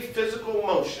truly physical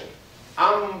motion.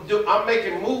 I'm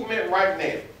making movement right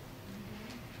now.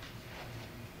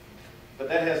 But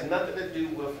that has nothing to do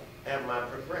with am I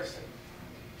progressing.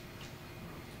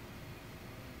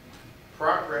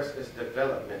 Progress is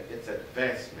development. It's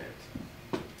advancement.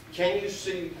 Can you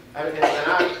see, and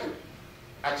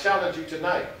I challenge you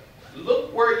tonight.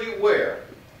 Look where you were.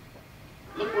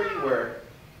 Look where you were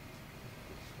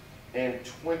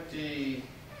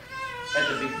at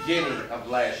the beginning of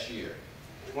last year,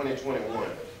 2021.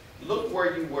 Look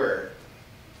where you were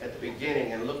at the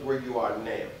beginning and look where you are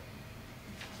now.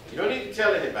 You don't need to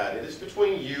tell anybody. It's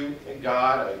between you and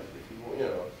God. Or if you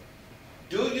know.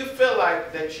 Do you feel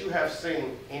like that you have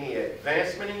seen any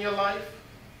advancement in your life?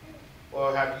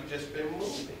 Or have you just been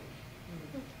moving?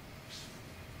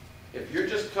 If you're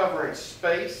just covering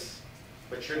space,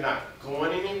 but you're not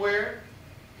going anywhere,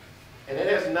 and it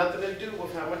has nothing to do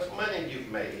with how much money you've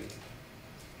made.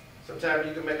 Sometimes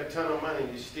you can make a ton of money and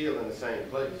you're still in the same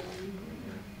place.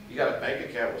 You got a bank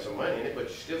account with some money in it, but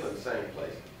you're still in the same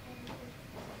place.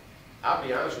 I'll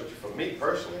be honest with you, for me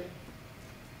personally,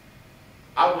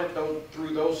 I went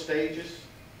through those stages,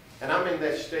 and I'm in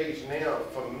that stage now.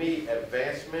 For me,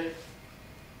 advancement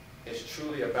is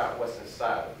truly about what's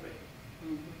inside of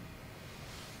me.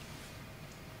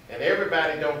 And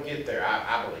everybody don't get there,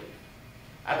 I believe.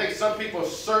 I think some people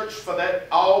search for that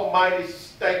almighty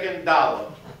stinking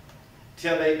dollar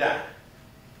till they die.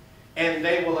 And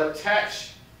they will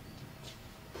attach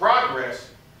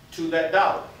progress to that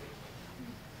dollar.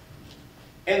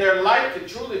 And their life could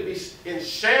truly be in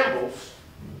shambles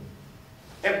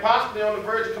and possibly on the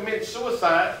verge of committing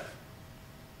suicide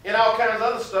and all kinds of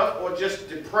other stuff, or just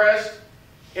depressed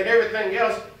and everything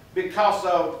else because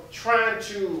of trying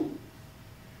to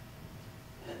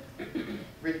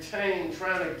retain,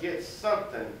 trying to get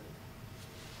something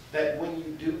that when you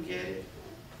do get it,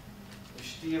 you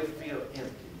still feel empty.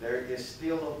 There is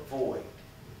still a void.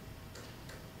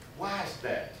 Why is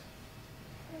that?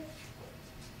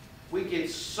 We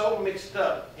get so mixed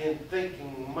up in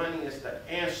thinking money is the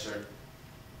answer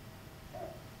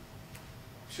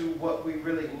to what we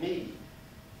really need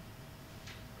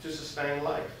to sustain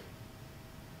life.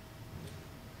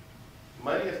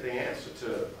 Money is the answer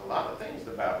to a lot of things.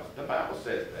 The Bible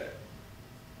says that.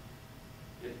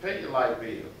 It'll pay your light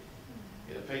bill.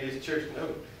 It'll pay this church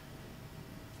note.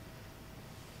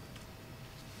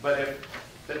 But if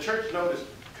the church note is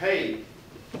paid,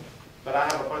 but I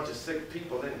have a bunch of sick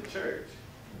people in the church,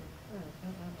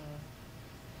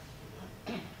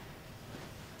 I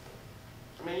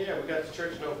mean, yeah, we got the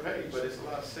church note paid, but it's a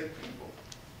lot of sick people.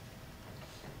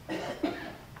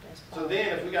 So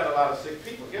then, if we got a lot of sick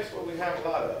people, guess what we have a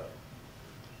lot of?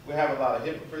 We have a lot of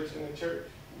hypocrites in the church.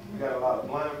 We got a lot of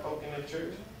blind folk in the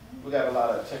church. We got a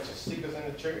lot of attention seekers in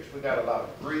the church. We got a lot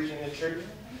of greed in the church.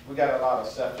 We got a lot of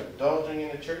self-indulging in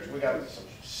the church. We got some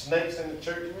snakes in the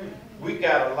church. We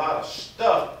got a lot of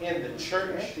stuff in the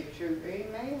church. That's the truth.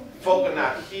 Amen. Folk are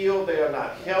not healed. They are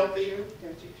not healthy.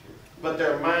 That's the truth. But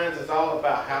their minds is all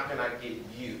about, how can I get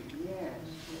you? Yes.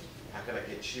 How can I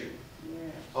get you? Yes.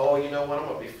 Oh, you know what? I'm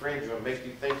going to befriend you and make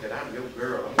you think that I'm your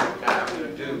girl. I'm your guy. I'm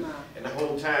going to do. And the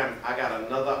whole time, I got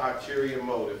another ulterior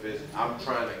motive. Is I'm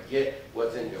trying to get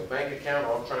what's in your bank account,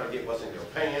 or I'm trying to get what's in your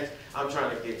pants. I'm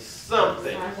trying to get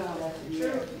something.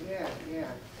 Yeah, yeah,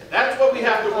 yeah. And that's what we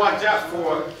have to watch out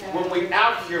for when we're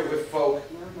out here with folk.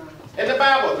 And the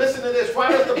Bible, listen to this.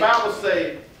 Why does the Bible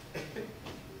say,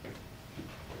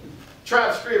 try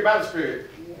the Spirit by the Spirit,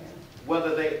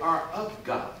 whether they are of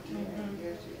God?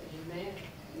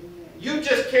 You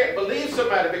just can't believe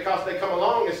somebody because they come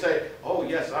along and say, oh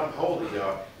yes, I'm holy,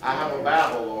 or I have a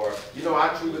Bible, or, you know, I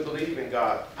truly believe in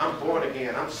God. I'm born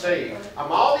again. I'm saved.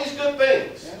 I'm all these good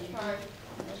things. That's right.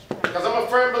 That's right. Because I'm a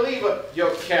firm believer.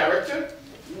 Your character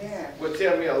will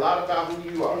tell me a lot about who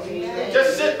you are. Amen.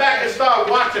 Just sit back and start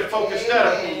watching folk instead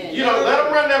of, you know, let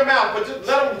them run their mouth, but just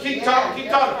let them keep talking,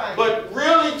 right. but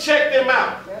really check them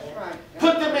out. That's right.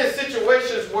 Put them in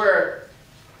situations where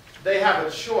they have a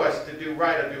choice to do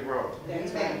right or do wrong.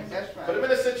 That's right. That's right. Put them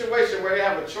in a situation where they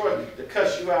have a choice to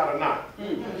cuss you out or not. Put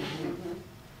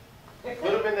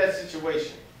them in that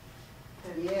situation.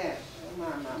 Yes.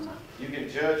 Oh, my. You can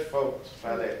judge folks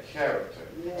by their character.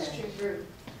 Yes. That's true.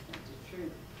 That's the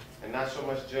truth. And not so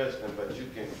much judge them, but you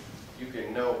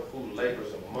can know who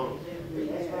labors among them.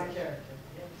 That's right.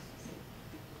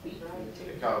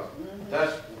 Because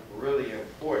that's really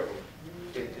important.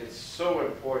 It's so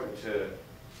important to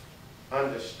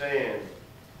understand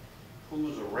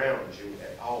who's around you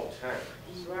at all times.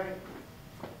 That's right.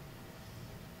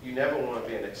 You never want to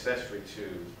be an accessory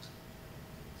to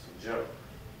some junk.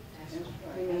 That's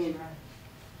right.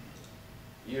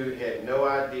 You had no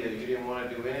idea. You didn't want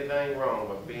to do anything wrong,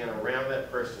 but being around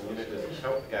that person, you just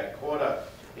got caught up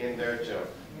in their junk.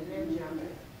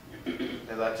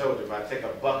 As I told you, if I take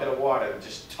a bucket of water and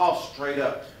just toss straight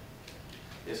up,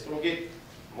 it's going to get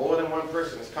more than one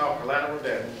person. It's called collateral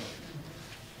damage.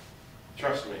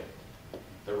 Trust me,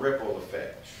 the ripple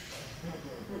effect.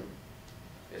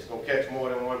 It's going to catch more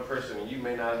than one person, and you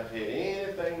may not have had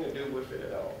anything to do with it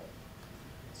at all.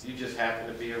 You just happen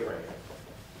to be around.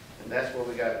 And that's what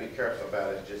we got to be careful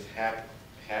about, is just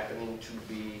happening to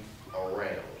be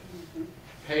around.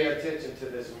 Pay attention to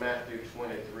this Matthew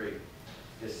 23.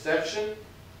 Deception,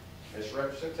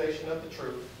 misrepresentation of the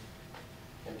truth,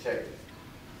 integrity.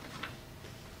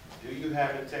 Do you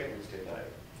have integrity tonight?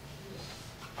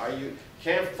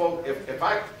 Can folk, if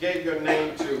I gave your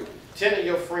name to 10 of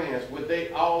your friends, would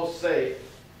they all say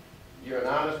you're an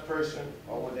honest person,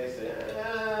 or would they say,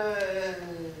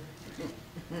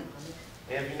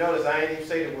 And if you notice, I ain't even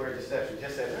say the word deception,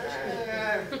 just say,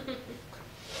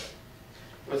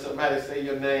 When somebody say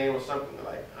your name or something, they're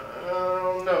like, I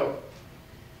don't know.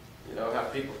 You know how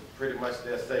people pretty much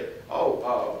they'll say,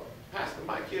 oh, Pastor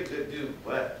Mike, you're a good dude,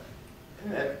 but,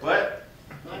 and that but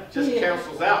just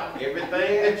cancels out everything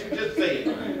that you just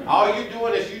said. All you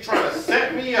doing is you trying to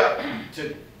set me up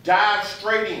to dive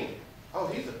straight in. Oh,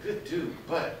 he's a good dude,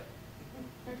 but.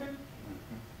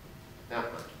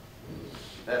 Uh-uh.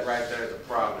 That right there is a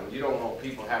problem. You don't want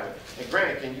people having, and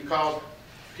granted, can you cause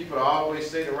people to always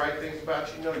say the right things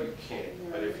about you? No, you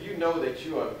can't. But if you know that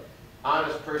you're an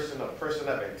honest person, a person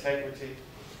of integrity,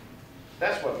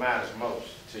 that's what matters most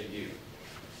to you.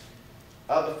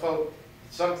 Other folk,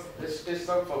 there's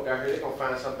some folk out here, they're going to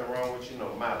find something wrong with you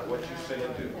no matter what you say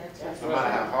and do. No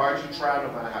matter how hard you try,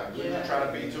 no matter how good you try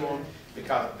to be to them,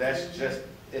 because that's just,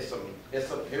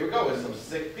 here we go, it's some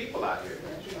sick people out here.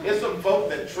 It's some folk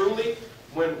that truly,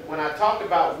 when I talked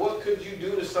about what could you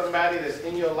do to somebody that's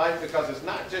in your life, because it's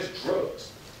not just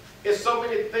drugs. It's so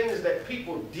many things that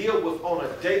people deal with on a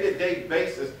day-to-day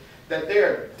basis that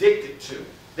they're addicted to.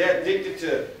 They're addicted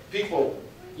to people,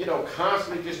 you know,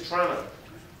 constantly just trying to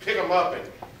pick them up and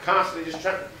constantly just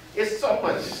trying. It's so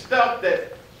much stuff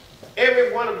that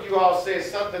every one of you all said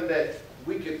something that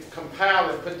we could compile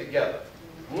and put together.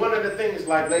 One of the things,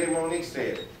 like Lady Monique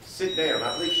said, sit down.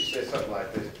 I believe she said something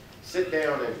like this. Sit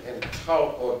down and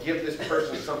talk, or give this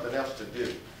person something else to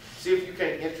do. See if you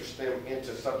can interest them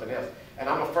into something else. And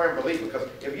I'm a firm believer, because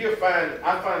if you find,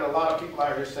 I find a lot of people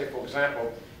out here, say for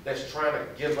example, that's trying to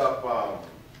give up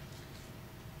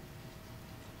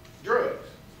drugs.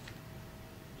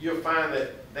 You'll find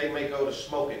that they may go to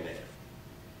smoking now.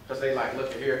 Because they like,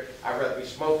 look at here, I'd rather be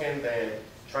smoking than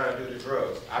trying to do the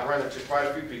drugs. I run into quite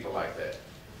a few people like that.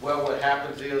 Well, what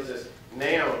happens is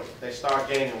now they start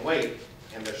gaining weight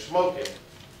and they're smoking,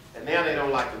 and now they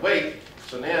don't like the weight,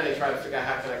 so now they try to figure out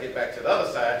how can I get back to the other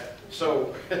side.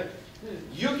 So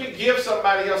you can give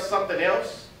somebody else something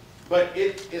else, but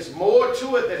it is more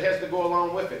to it that has to go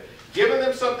along with it. Giving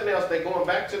them something else, they're going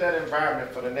back to that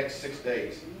environment for the next 6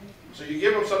 days. So you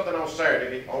give them something on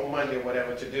Saturday, on Monday, or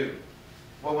whatever to do.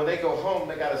 Well, when they go home,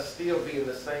 they got to still be in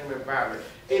the same environment.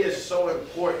 It is so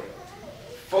important.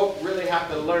 Folk really have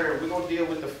to learn. We're going to deal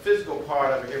with the physical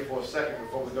part of it here for a second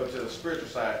before we go to the spiritual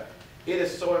side. It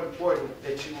is so important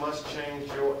that you must change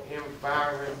your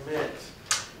environment.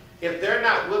 If they're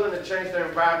not willing to change their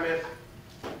environment,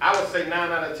 I would say 9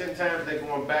 out of 10 times they're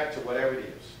going back to whatever it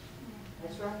is.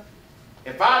 That's right.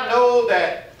 If I know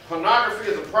that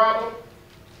pornography is a problem,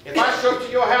 if I show up to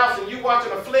your house and you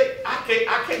watching a flick, I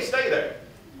can't stay there.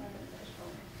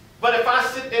 But if I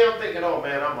sit down thinking, oh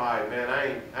man, I'm all right, man,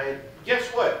 I ain't, guess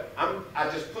what? I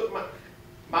just put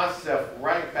myself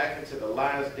right back into the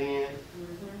lion's den,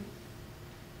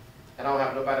 and I don't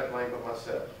have nobody to blame but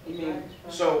myself. Amen.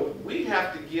 So we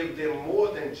have to give them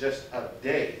more than just a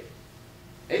day.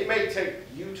 It may take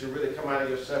you to really come out of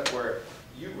yourself where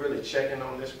you really checking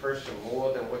on this person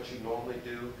more than what you normally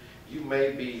do. You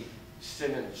may be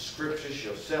sending scriptures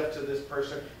yourself to this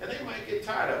person, and they might get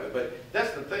tired of it. But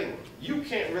that's the thing. You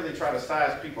can't really try to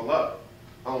size people up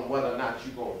on whether or not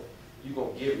you're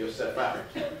going to give yourself out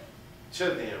to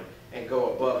them and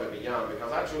go above and beyond.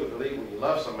 Because I truly believe when you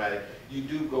love somebody, you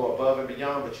do go above and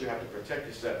beyond, but you have to protect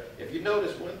yourself. If you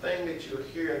notice one thing that you'll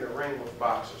hear in the ring with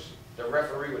boxers, the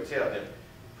referee would tell them,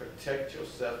 protect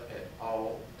yourself at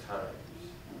all times.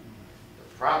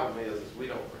 The problem is we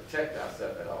don't protect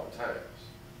ourselves at all times.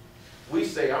 We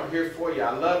say, I'm here for you,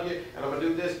 I love you, and I'm going to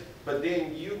do this, but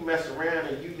then you mess around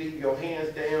and you leave your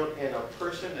hands down, and a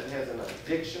person that has an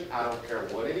addiction, I don't care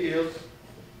what it is,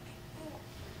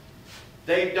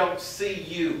 they don't see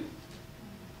you.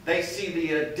 They see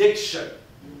the addiction.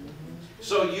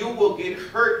 So you will get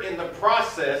hurt in the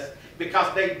process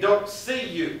because they don't see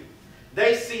you.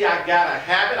 They see I got to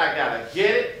have it, I got to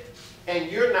get it,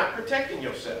 and you're not protecting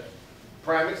yourself.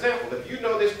 Prime example, if you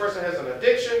know this person has an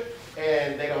addiction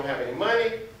and they don't have any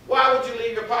money, why would you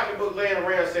leave your pocketbook laying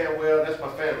around saying, well, that's my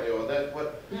family, or that's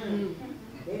what?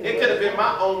 It could have been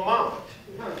my own mama.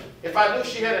 If I knew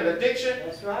she had an addiction,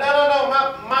 no,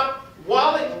 my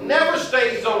wallet never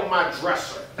stays on my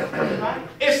dresser.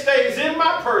 It stays in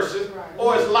my person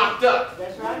or it's locked up.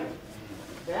 That's right.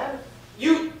 Yeah.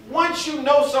 Once you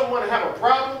know someone have a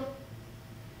problem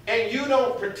and you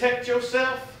don't protect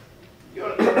yourself, you're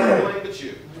not to blame but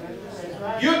you.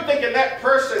 You're thinking that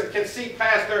person can see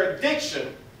past their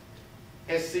addiction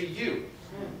and see you.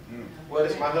 Well,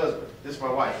 this is my husband, this is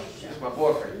my wife, this is my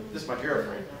boyfriend, this is my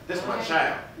girlfriend, this is my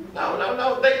child.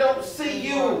 No, they don't see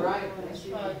you.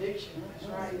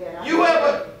 You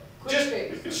ever just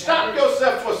stop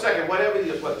yourself for a second, whatever it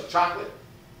is, whether it's chocolate,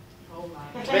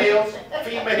 males,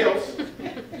 females,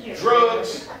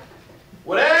 drugs,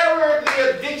 whatever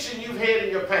the addiction you've had in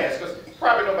your past, because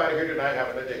probably nobody here tonight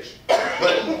have an addiction.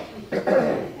 But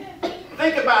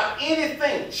think about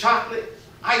anything, chocolate,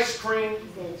 ice cream,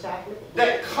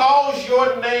 that calls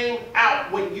your name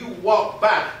out when you walk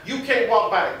by. You can't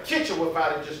walk by the kitchen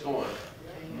without it just going,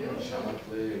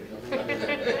 chocolate.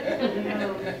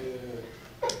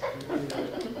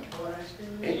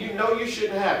 And you know you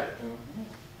shouldn't have it.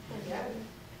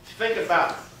 Think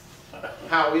about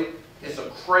how it's a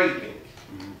craving.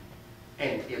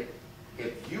 And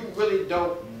if you really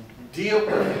don't deal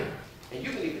with it, and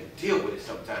you can even deal with it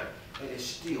sometimes, and it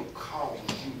still calls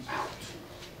you out.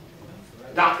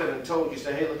 Doctor done told you,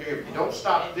 say, hey, look here, if you don't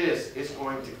stop this, it's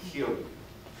going to kill you.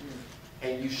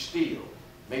 And you still,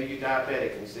 maybe you're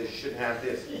diabetic, and he says you shouldn't have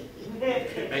this.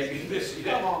 Maybe this,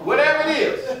 whatever it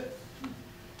is.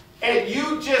 And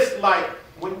you just like,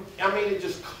 it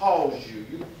just calls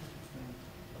you.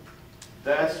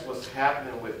 That's what's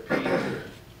happening with people.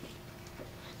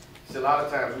 See, a lot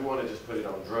of times we want to just put it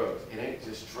on drugs. It ain't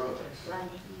just drugs.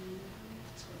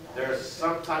 There's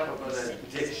some type of an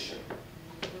addiction.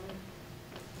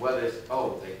 Whether it's,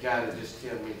 oh, they got to just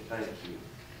tell me thank you.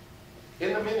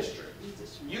 In the ministry,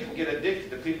 you can get addicted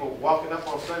to people walking up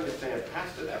on Sunday saying,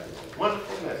 Pastor, that was a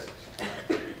wonderful message.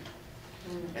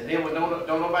 And then when don't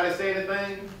nobody say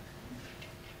anything,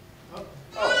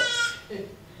 oh,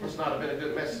 must not have been a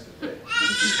good message today.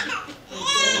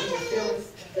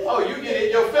 Oh, you get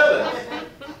in your feelings.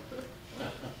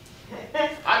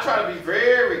 I try to be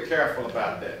very careful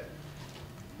about that.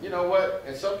 You know what?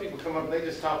 And some people come up and they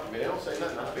just talk to me. They don't say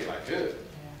nothing. I'll be like, good.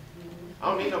 I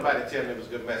don't need nobody to tell me it was a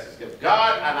good message. If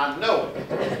God, and I know it.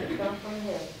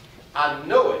 I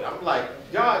know it. I'm like,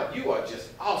 God, you are just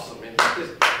awesome. And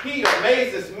he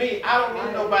amazes me. I don't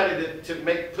need nobody to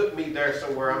put me there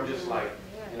somewhere. I'm just like,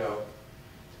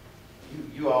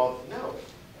 you all, no.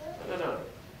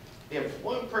 If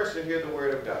one person hear the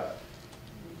word of God,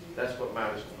 that's what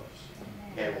matters most.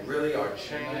 And really are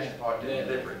changed, are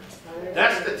delivered.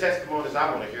 That's the testimonies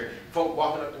I want to hear. Folk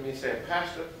walking up to me and saying,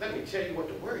 Pastor, let me tell you what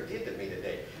the word did to me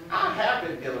today. I have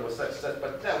been dealing with such,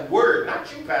 but that word, not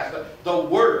you, Pastor, the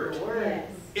word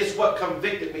is what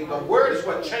convicted me. The word is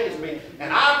what changed me.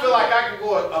 And I feel like I can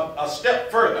go a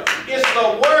step further. It's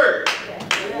the word.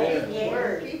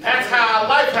 That's how our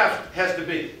life has to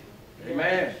be.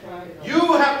 Amen.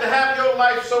 You have to have your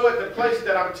life so at the place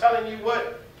that I'm telling you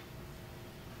what,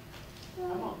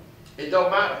 it don't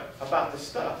matter about the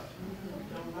stuff.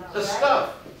 The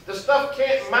stuff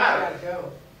can't matter.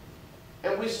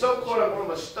 And we so caught up on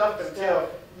the stuff until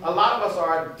a lot of us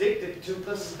are addicted to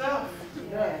the stuff.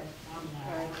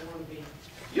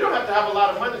 You don't have to have a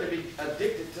lot of money to be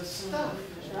addicted to stuff.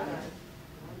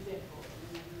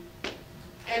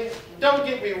 And don't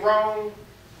get me wrong,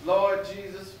 Lord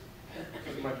Jesus,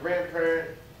 because my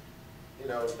grandparent,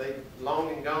 they long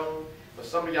and gone. But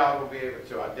some of y'all will be able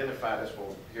to identify this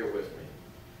one here with me.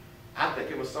 I think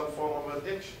it was some form of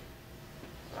addiction.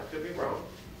 I could be wrong.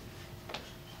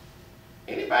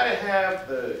 Anybody have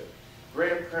the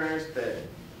grandparents that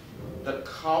the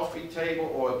coffee table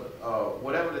or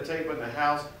whatever the table in the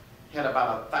house had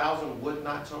about 1,000 wood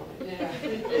knots on it?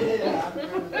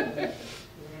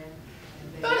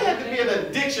 That had to be an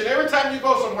addiction. Every time you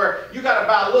go somewhere, you got to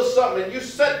buy a little something, and you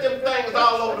set them things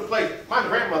all over the place. My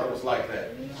grandmother was like that.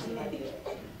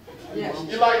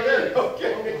 You like that?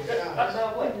 Okay.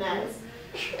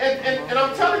 And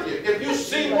I'm telling you, if you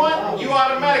see one, you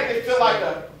automatically feel like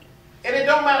and it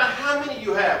don't matter how many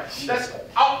you have.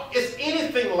 It's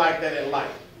anything like that in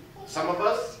life. Some of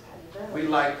us, we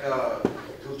like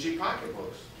Gucci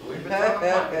pocketbooks, Louis Vuitton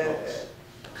pocketbooks,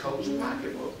 Coach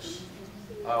pocketbooks.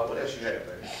 What else you have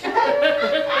there?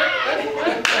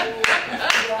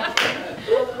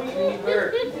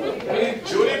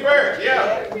 Judy Bird,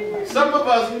 yeah. Some of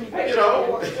us,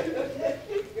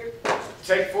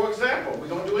 take for example, we're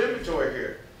going to do inventory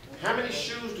here. How many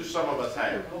shoes do some of us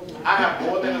have? I have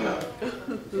more than enough.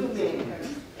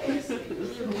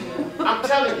 I'm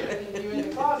telling you.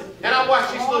 And I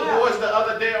watched these little boys the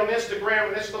other day on Instagram,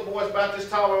 and this little boy's about this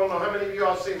tall. I don't know how many of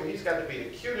y'all seen him. He's got to be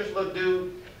the cutest little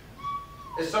dude.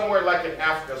 It's somewhere like in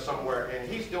Africa somewhere, and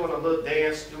he's doing a little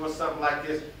dance, doing something like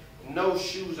this. No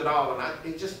shoes at all, and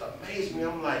it just amazed me.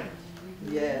 I'm like,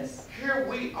 yes. Here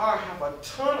we are, have a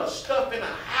ton of stuff in a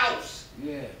house.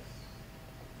 Yes.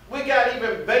 We got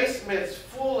even basements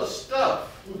full of stuff.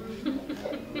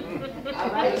 I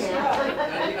like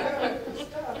that.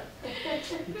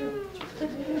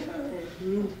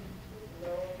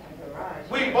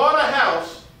 We bought a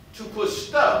house to put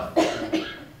stuff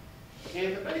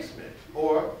in the basement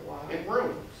or in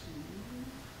rooms.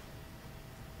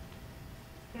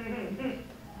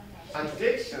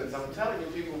 Addictions, I'm telling you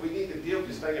people, we need to deal with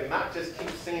this thing and not just keep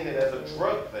seeing it as a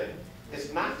drug thing.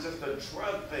 It's not just a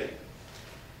drug thing.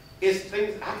 It's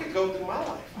things, I could go through my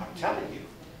life, I'm telling you.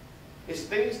 It's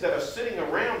things that are sitting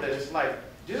around that it's like,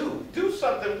 dude, do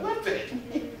something with it.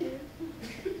 You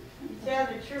tell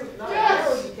the truth. No, yes. I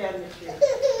know you tell the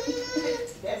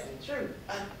truth. That's True.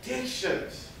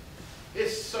 Addictions.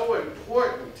 It's so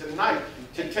important tonight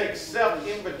to take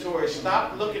self-inventory.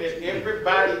 Stop looking at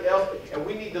everybody else, and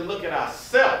we need to look at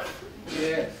ourselves.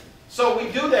 Yes. So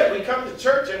we do that. We come to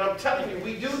church, and I'm telling you,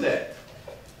 we do that.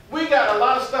 We got a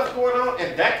lot of stuff going on,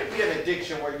 and that could be an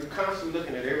addiction where you're constantly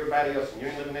looking at everybody else, and you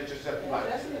ain't looking at yourself.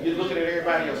 You're looking at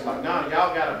everybody else like, no,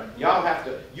 y'all have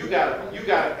to, you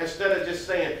gotta, instead of just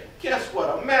saying, guess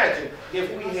what? Imagine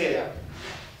if we had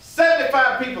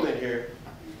 75 people in here,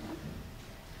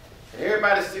 and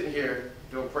everybody's sitting here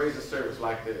doing praise and service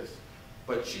like this,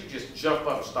 but you just jump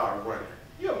up and start running.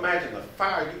 You imagine the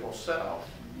fire you're going to set off.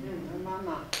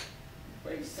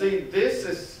 See, this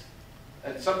is,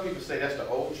 and some people say that's the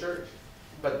old church,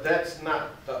 but that's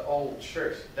not the old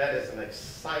church. That is an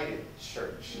excited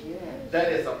church.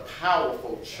 That is a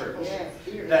powerful church.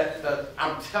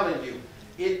 I'm telling you,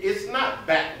 it's not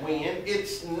back when,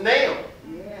 it's now.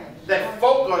 That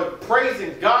folk are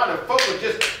praising God, and folk are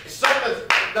just, something,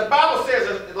 the Bible says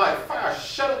it's like fire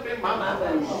shut up in my mouth.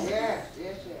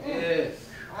 Yes.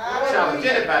 I challenge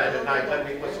anybody tonight, let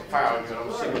me put some fire on you, and I'm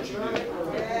going to see what you do.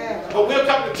 But we'll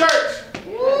come to church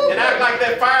and act like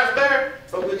that fire's there,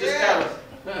 but we'll just kind of,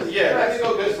 let's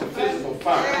go get some physical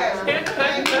fire.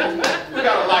 We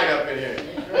got a light up in here.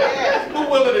 Who's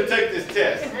willing to take this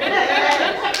test?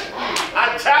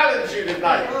 I challenge you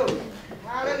tonight.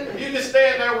 You just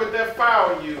stand there with that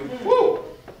fire on you. Woo!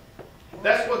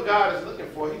 That's what God is looking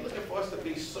for. He's looking for us to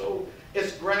be so,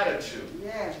 it's gratitude.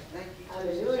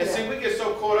 And see, we get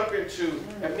so caught up into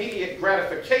immediate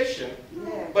gratification,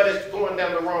 but it's going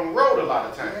down the wrong road a lot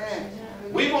of times.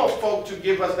 We want folk to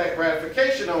give us that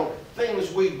gratification on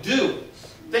things we do,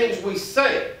 things we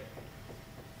say.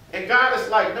 And God is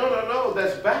like, no,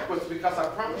 that's backwards, because I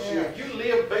promise you, if you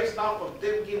live based off of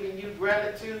them giving you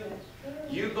gratitude,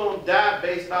 you're going to die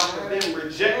based off of them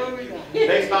rejecting you,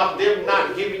 based off them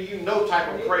not giving you no type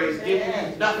of praise, giving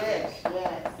you nothing.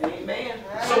 Amen.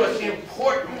 So it's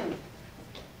important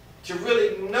to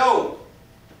really know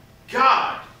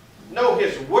God, know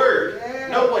His Word,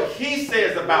 know what He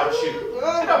says about you. It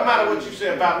doesn't matter what you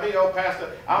say about me, oh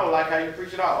Pastor, I don't like how you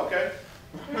preach at all, okay?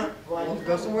 No,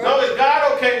 is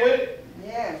God okay with it?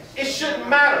 It shouldn't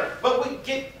matter, but we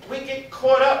get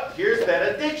caught up. Here's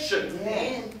that addiction.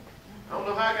 I don't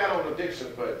know how I got on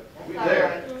addiction, but we're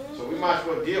there, so we might as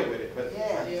well deal with it. But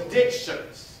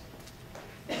addictions.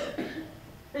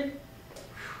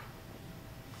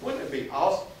 Wouldn't it be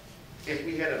awesome if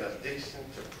we had an addiction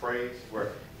to praise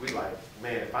where we like,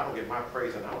 man, if I don't get my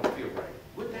praise, then I don't feel right.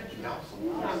 Wouldn't that be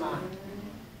awesome?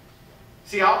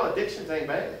 See, all addictions ain't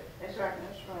bad. That's right.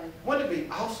 Wouldn't it be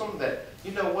awesome that,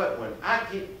 you know what, when I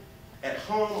get at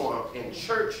home or in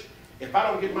church, if I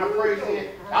don't get my praise in,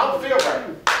 I don't feel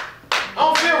right. I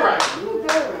don't feel right.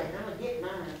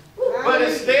 But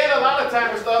instead, a lot of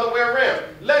times it's the other way around.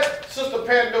 Let Sister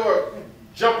Pandora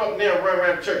jump up there and run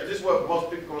around church. This is what most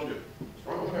people going to do. What's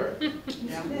wrong with her?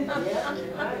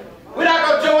 We're not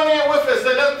going to join in with her and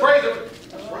say, let's praise Him.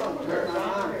 What's wrong with her?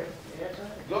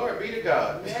 Glory be to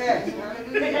God.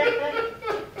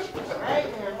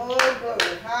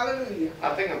 Hallelujah.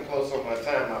 I think I'm close on my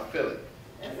time. I feel it.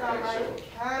 That's all right.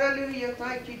 Hallelujah.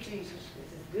 Thank you, Jesus.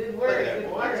 Good Look word. at that Good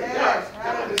boy. word. Yes,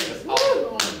 Hallelujah. this is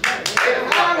awesome.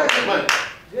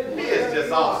 He is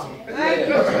just awesome. Thank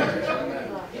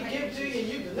you. He gives to you and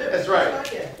you deliver. That's right.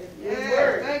 Good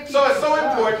word. Thank you. So it's so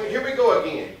important. Here we go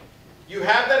again. You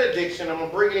have that addiction. I'm going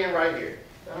to bring it in right here.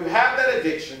 You have that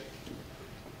addiction.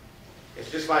 It's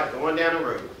just like going down the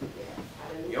road.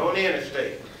 You're on the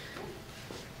interstate.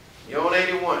 You're on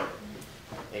 81.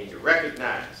 And you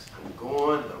recognize, I'm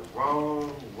going the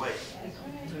wrong way.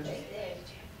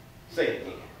 Say it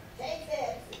again.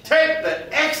 Take the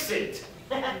exit.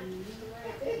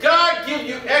 God give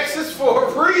you exits for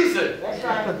a reason.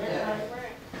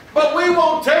 But we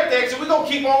won't take the exit. We're going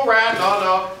to keep on riding.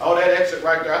 Oh, that exit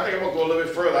right there. I think I'm going to go a little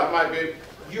bit further. I might be.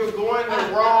 You're going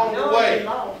the wrong way.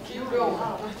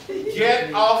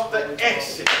 Get off the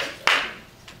exit.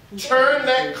 Turn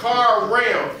that car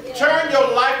around. Turn your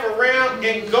life around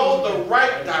and go the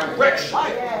right direction.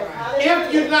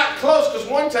 If you're not close, because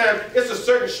one time it's a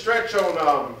certain stretch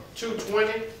on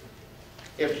 220.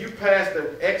 If you pass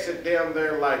the exit down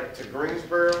there like to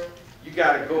Greensboro, you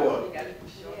got to go up.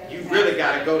 You really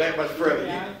got to go that much further.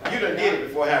 You done did it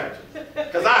before, haven't you?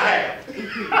 Because I have.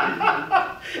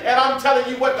 And I'm telling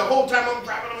you what, the whole time I'm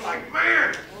driving, I'm like,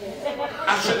 man,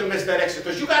 I should have missed that exit.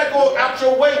 Because you got to go out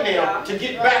your way now to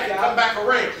get back and come back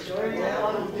around.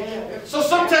 So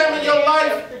sometime in your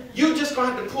life, you just going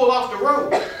to have to pull off the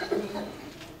road.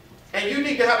 And you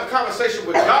need to have a conversation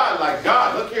with God like,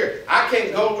 God, look here, I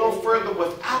can't go no further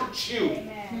without you.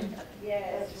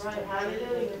 That's right,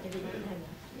 hallelujah.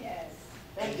 Yes,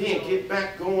 And then get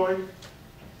back going.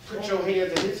 Put your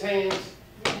hands in his hands.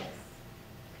 yes.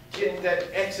 Get that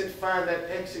exit, find that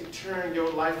exit, turn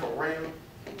your life around.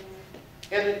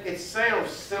 And it sounds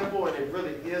simple, and it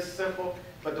really is simple,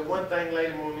 but the one thing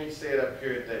Lady Monique said up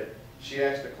here that she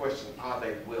asked the question, are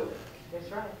they willing?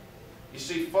 That's right. You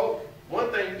see, folk,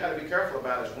 one thing you got to be careful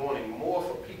about is wanting more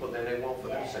for people than they want for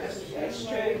themselves. That's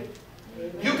true.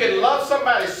 You can love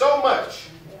somebody so much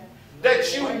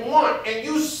that you want, and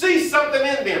you see something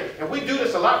in them. And we do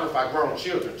this a lot with our grown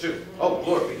children, too. Oh,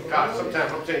 glory be to God.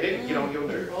 Sometimes I'm telling you, they can get on your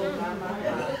nerves.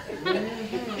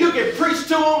 You can preach to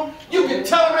them. You can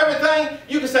tell them everything.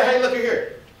 You can say, hey, look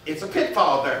here. It's a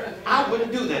pitfall there. I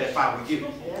wouldn't do that if I were you.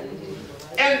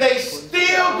 And they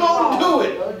still go do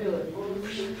it. Go do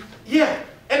it. Yeah.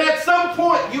 And at some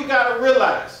point, you got to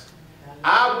realize,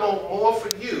 I want more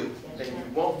for you than you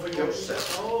want for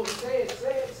yourself. Oh, say it,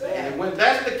 say it, say it. And when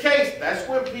that's the case, that's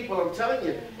when people, I'm telling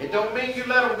you, it don't mean you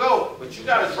let them go, but you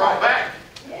got to draw back.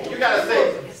 You got to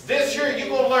say, this year you're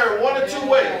going to learn one or two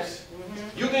ways.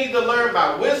 You can either learn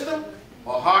by wisdom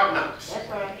or hard knocks. That's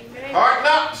right. Hard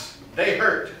knocks, they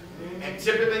hurt. And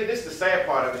typically, this is the sad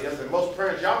part of it, is that most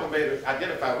parents, y'all can be able to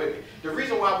identify with me. The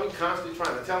reason why we constantly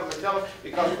trying to tell them,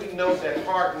 because we know that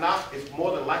hard knock is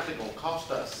more than likely going to cost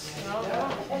us.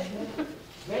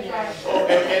 That's right. Oh,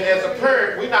 and as a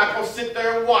parent, we're not going to sit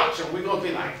there and watch them. We're going to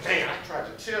be like, damn, I tried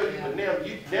to tell you, but now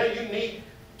you need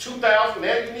 $2,000,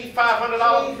 now you need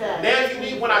 $500, now you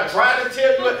need, when I try to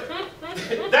tell you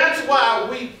it. That's why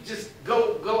we just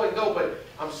go. But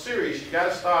I'm serious, you got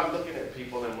to start looking at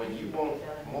people, and when you want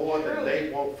more than they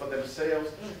want for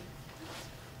themselves,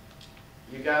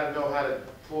 you got to know how to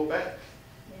pull back.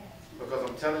 Because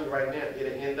I'm telling you right now,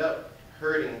 it'll end up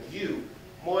hurting you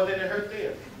more than it hurt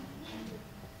them.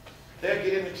 They'll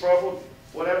get into trouble,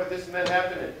 whatever, this and that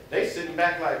happening. They sitting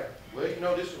back like, well, you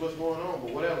know, this is what's going on,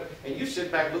 but whatever. And you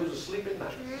sit back losing sleep at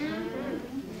night.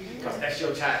 Because that's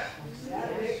your child.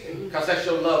 Because that's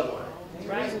your loved one.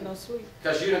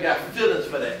 Because you done got feelings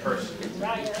for that person.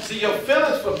 See, your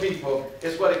feelings for people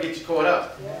is what it gets you caught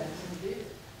up.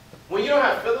 When you don't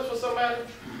have feelings for somebody,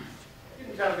 you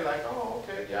can kind of be like, oh,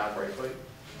 okay, yeah, I pray for you.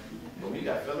 But when you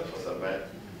got feelings for somebody,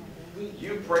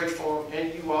 you pray for them,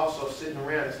 and you also sitting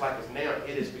around, it's like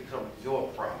it has become your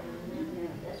problem.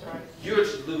 That's right. You're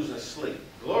just losing sleep.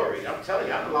 Glory, I'm telling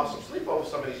you, I've lost some sleep over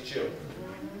some of these children.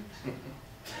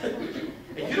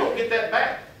 And you don't get that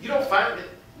back. You don't find it.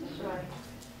 That's right.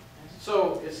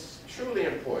 So it's truly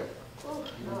important. Oh,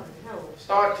 no, no.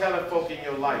 Start telling folk in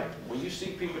your life, when you see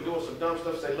people doing some dumb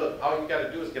stuff, say, look, all you got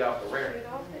to do is get off the ramp.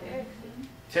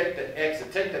 Take the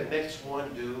exit. Take the next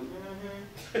one, dude.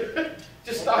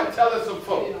 Just start telling some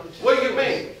folk. What do you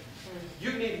mean?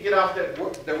 You need to get off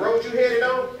the road you headed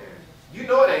on. You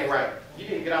know it ain't right. You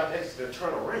need to get off the exit and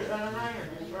turn around.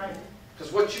 That's right.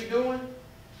 Because what you're doing,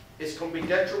 it's going to be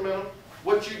detrimental.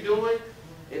 What you're doing,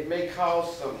 it may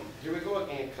cause some, here we go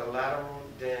again, collateral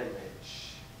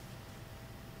damage.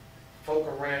 Folk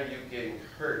around you getting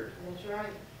hurt. That's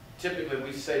right. Typically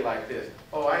we say like this,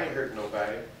 oh, I ain't hurt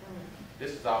nobody.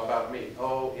 This is all about me.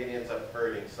 Oh, it ends up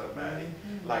hurting somebody.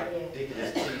 Like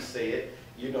Deaconess T said,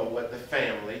 you know what, the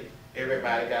family,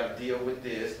 everybody got to deal with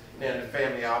this. Now the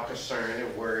family all concerned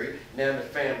and worried. Now the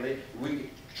family, we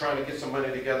trying to get some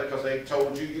money together because they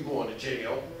told you you're going to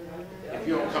jail. If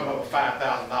you don't come up with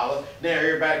 $5,000, now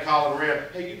everybody calling around,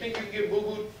 hey, you think you can get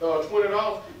boo-boo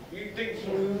 $20? You think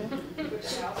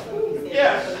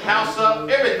yeah, house up,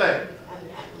 everything.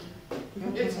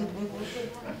 It's,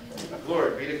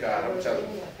 glory be to God, I'm telling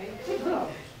you.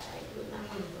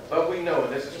 But we know,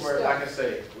 and this is where, like I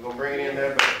say, we're going to bring it in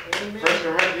there, but 1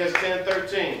 Corinthians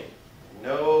 10:13,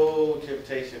 no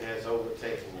temptation has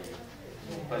overtaken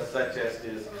you, but such as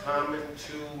is common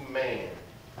to man.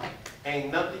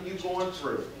 Ain't nothing you going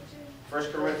through.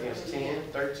 1 Corinthians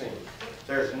 10:13.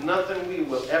 There's nothing we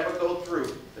will ever go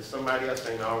through that somebody else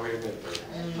ain't already been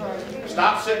through.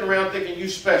 Stop sitting around thinking you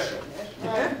special.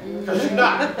 Because you're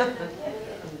not.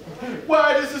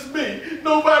 Why this is me?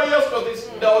 Nobody else goes this.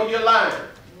 No, you're lying.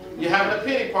 You're having a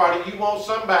pity party. You want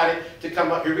somebody to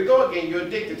come up. Here we go again. You're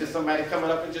addicted to somebody coming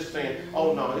up and just saying,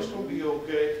 oh no, it's going to be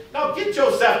okay. No, get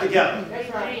yourself together. That's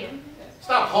right.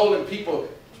 Stop holding people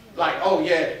like, oh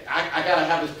yeah, I got to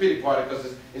have this pity party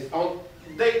because it's on.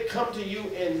 They come to you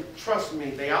and trust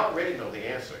me, they already know the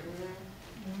answer.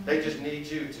 They just need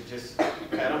you to just pat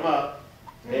them up.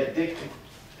 They're addicted.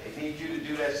 They need you to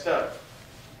do that stuff.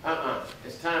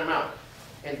 It's time out.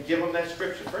 And give them that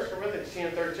scripture. 1 Corinthians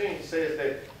 10:13 says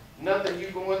that nothing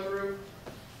you're going through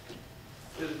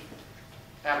is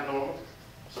abnormal.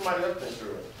 Somebody else been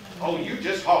through it. Oh, you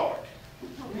just hard.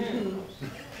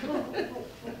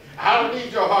 I don't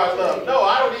need your hard love. No,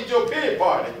 I don't need your pity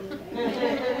party.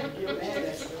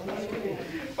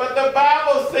 But the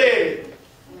Bible said,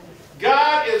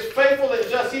 God is faithful and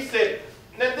just. He said,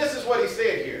 now this is what he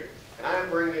said here. And I am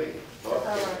bringing it in.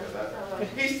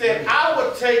 He said, I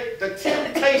will take the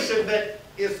temptation that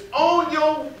is on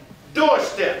your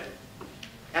doorstep,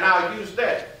 and I'll use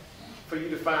that for you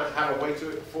to find how to way to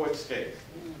it before it escapes.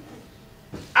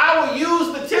 I will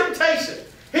use the temptation.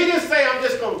 He didn't say I'm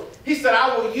just going to. He said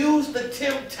I will use the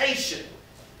temptation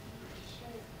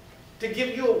to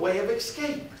give you a way of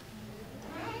escape.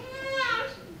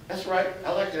 That's right.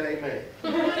 I like that amen.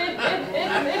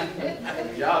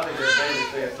 Y'all think that baby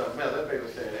saying something else. That baby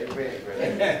saying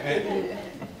amen.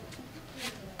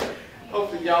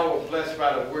 Hopefully y'all were blessed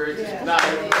by the word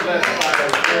tonight. Blessed by the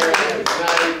word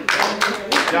tonight.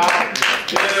 Y'all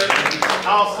did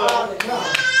awesome.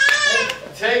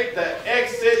 Take the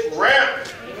exit ramp.